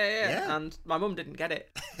 Right? Yeah. And my mum didn't get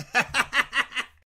it.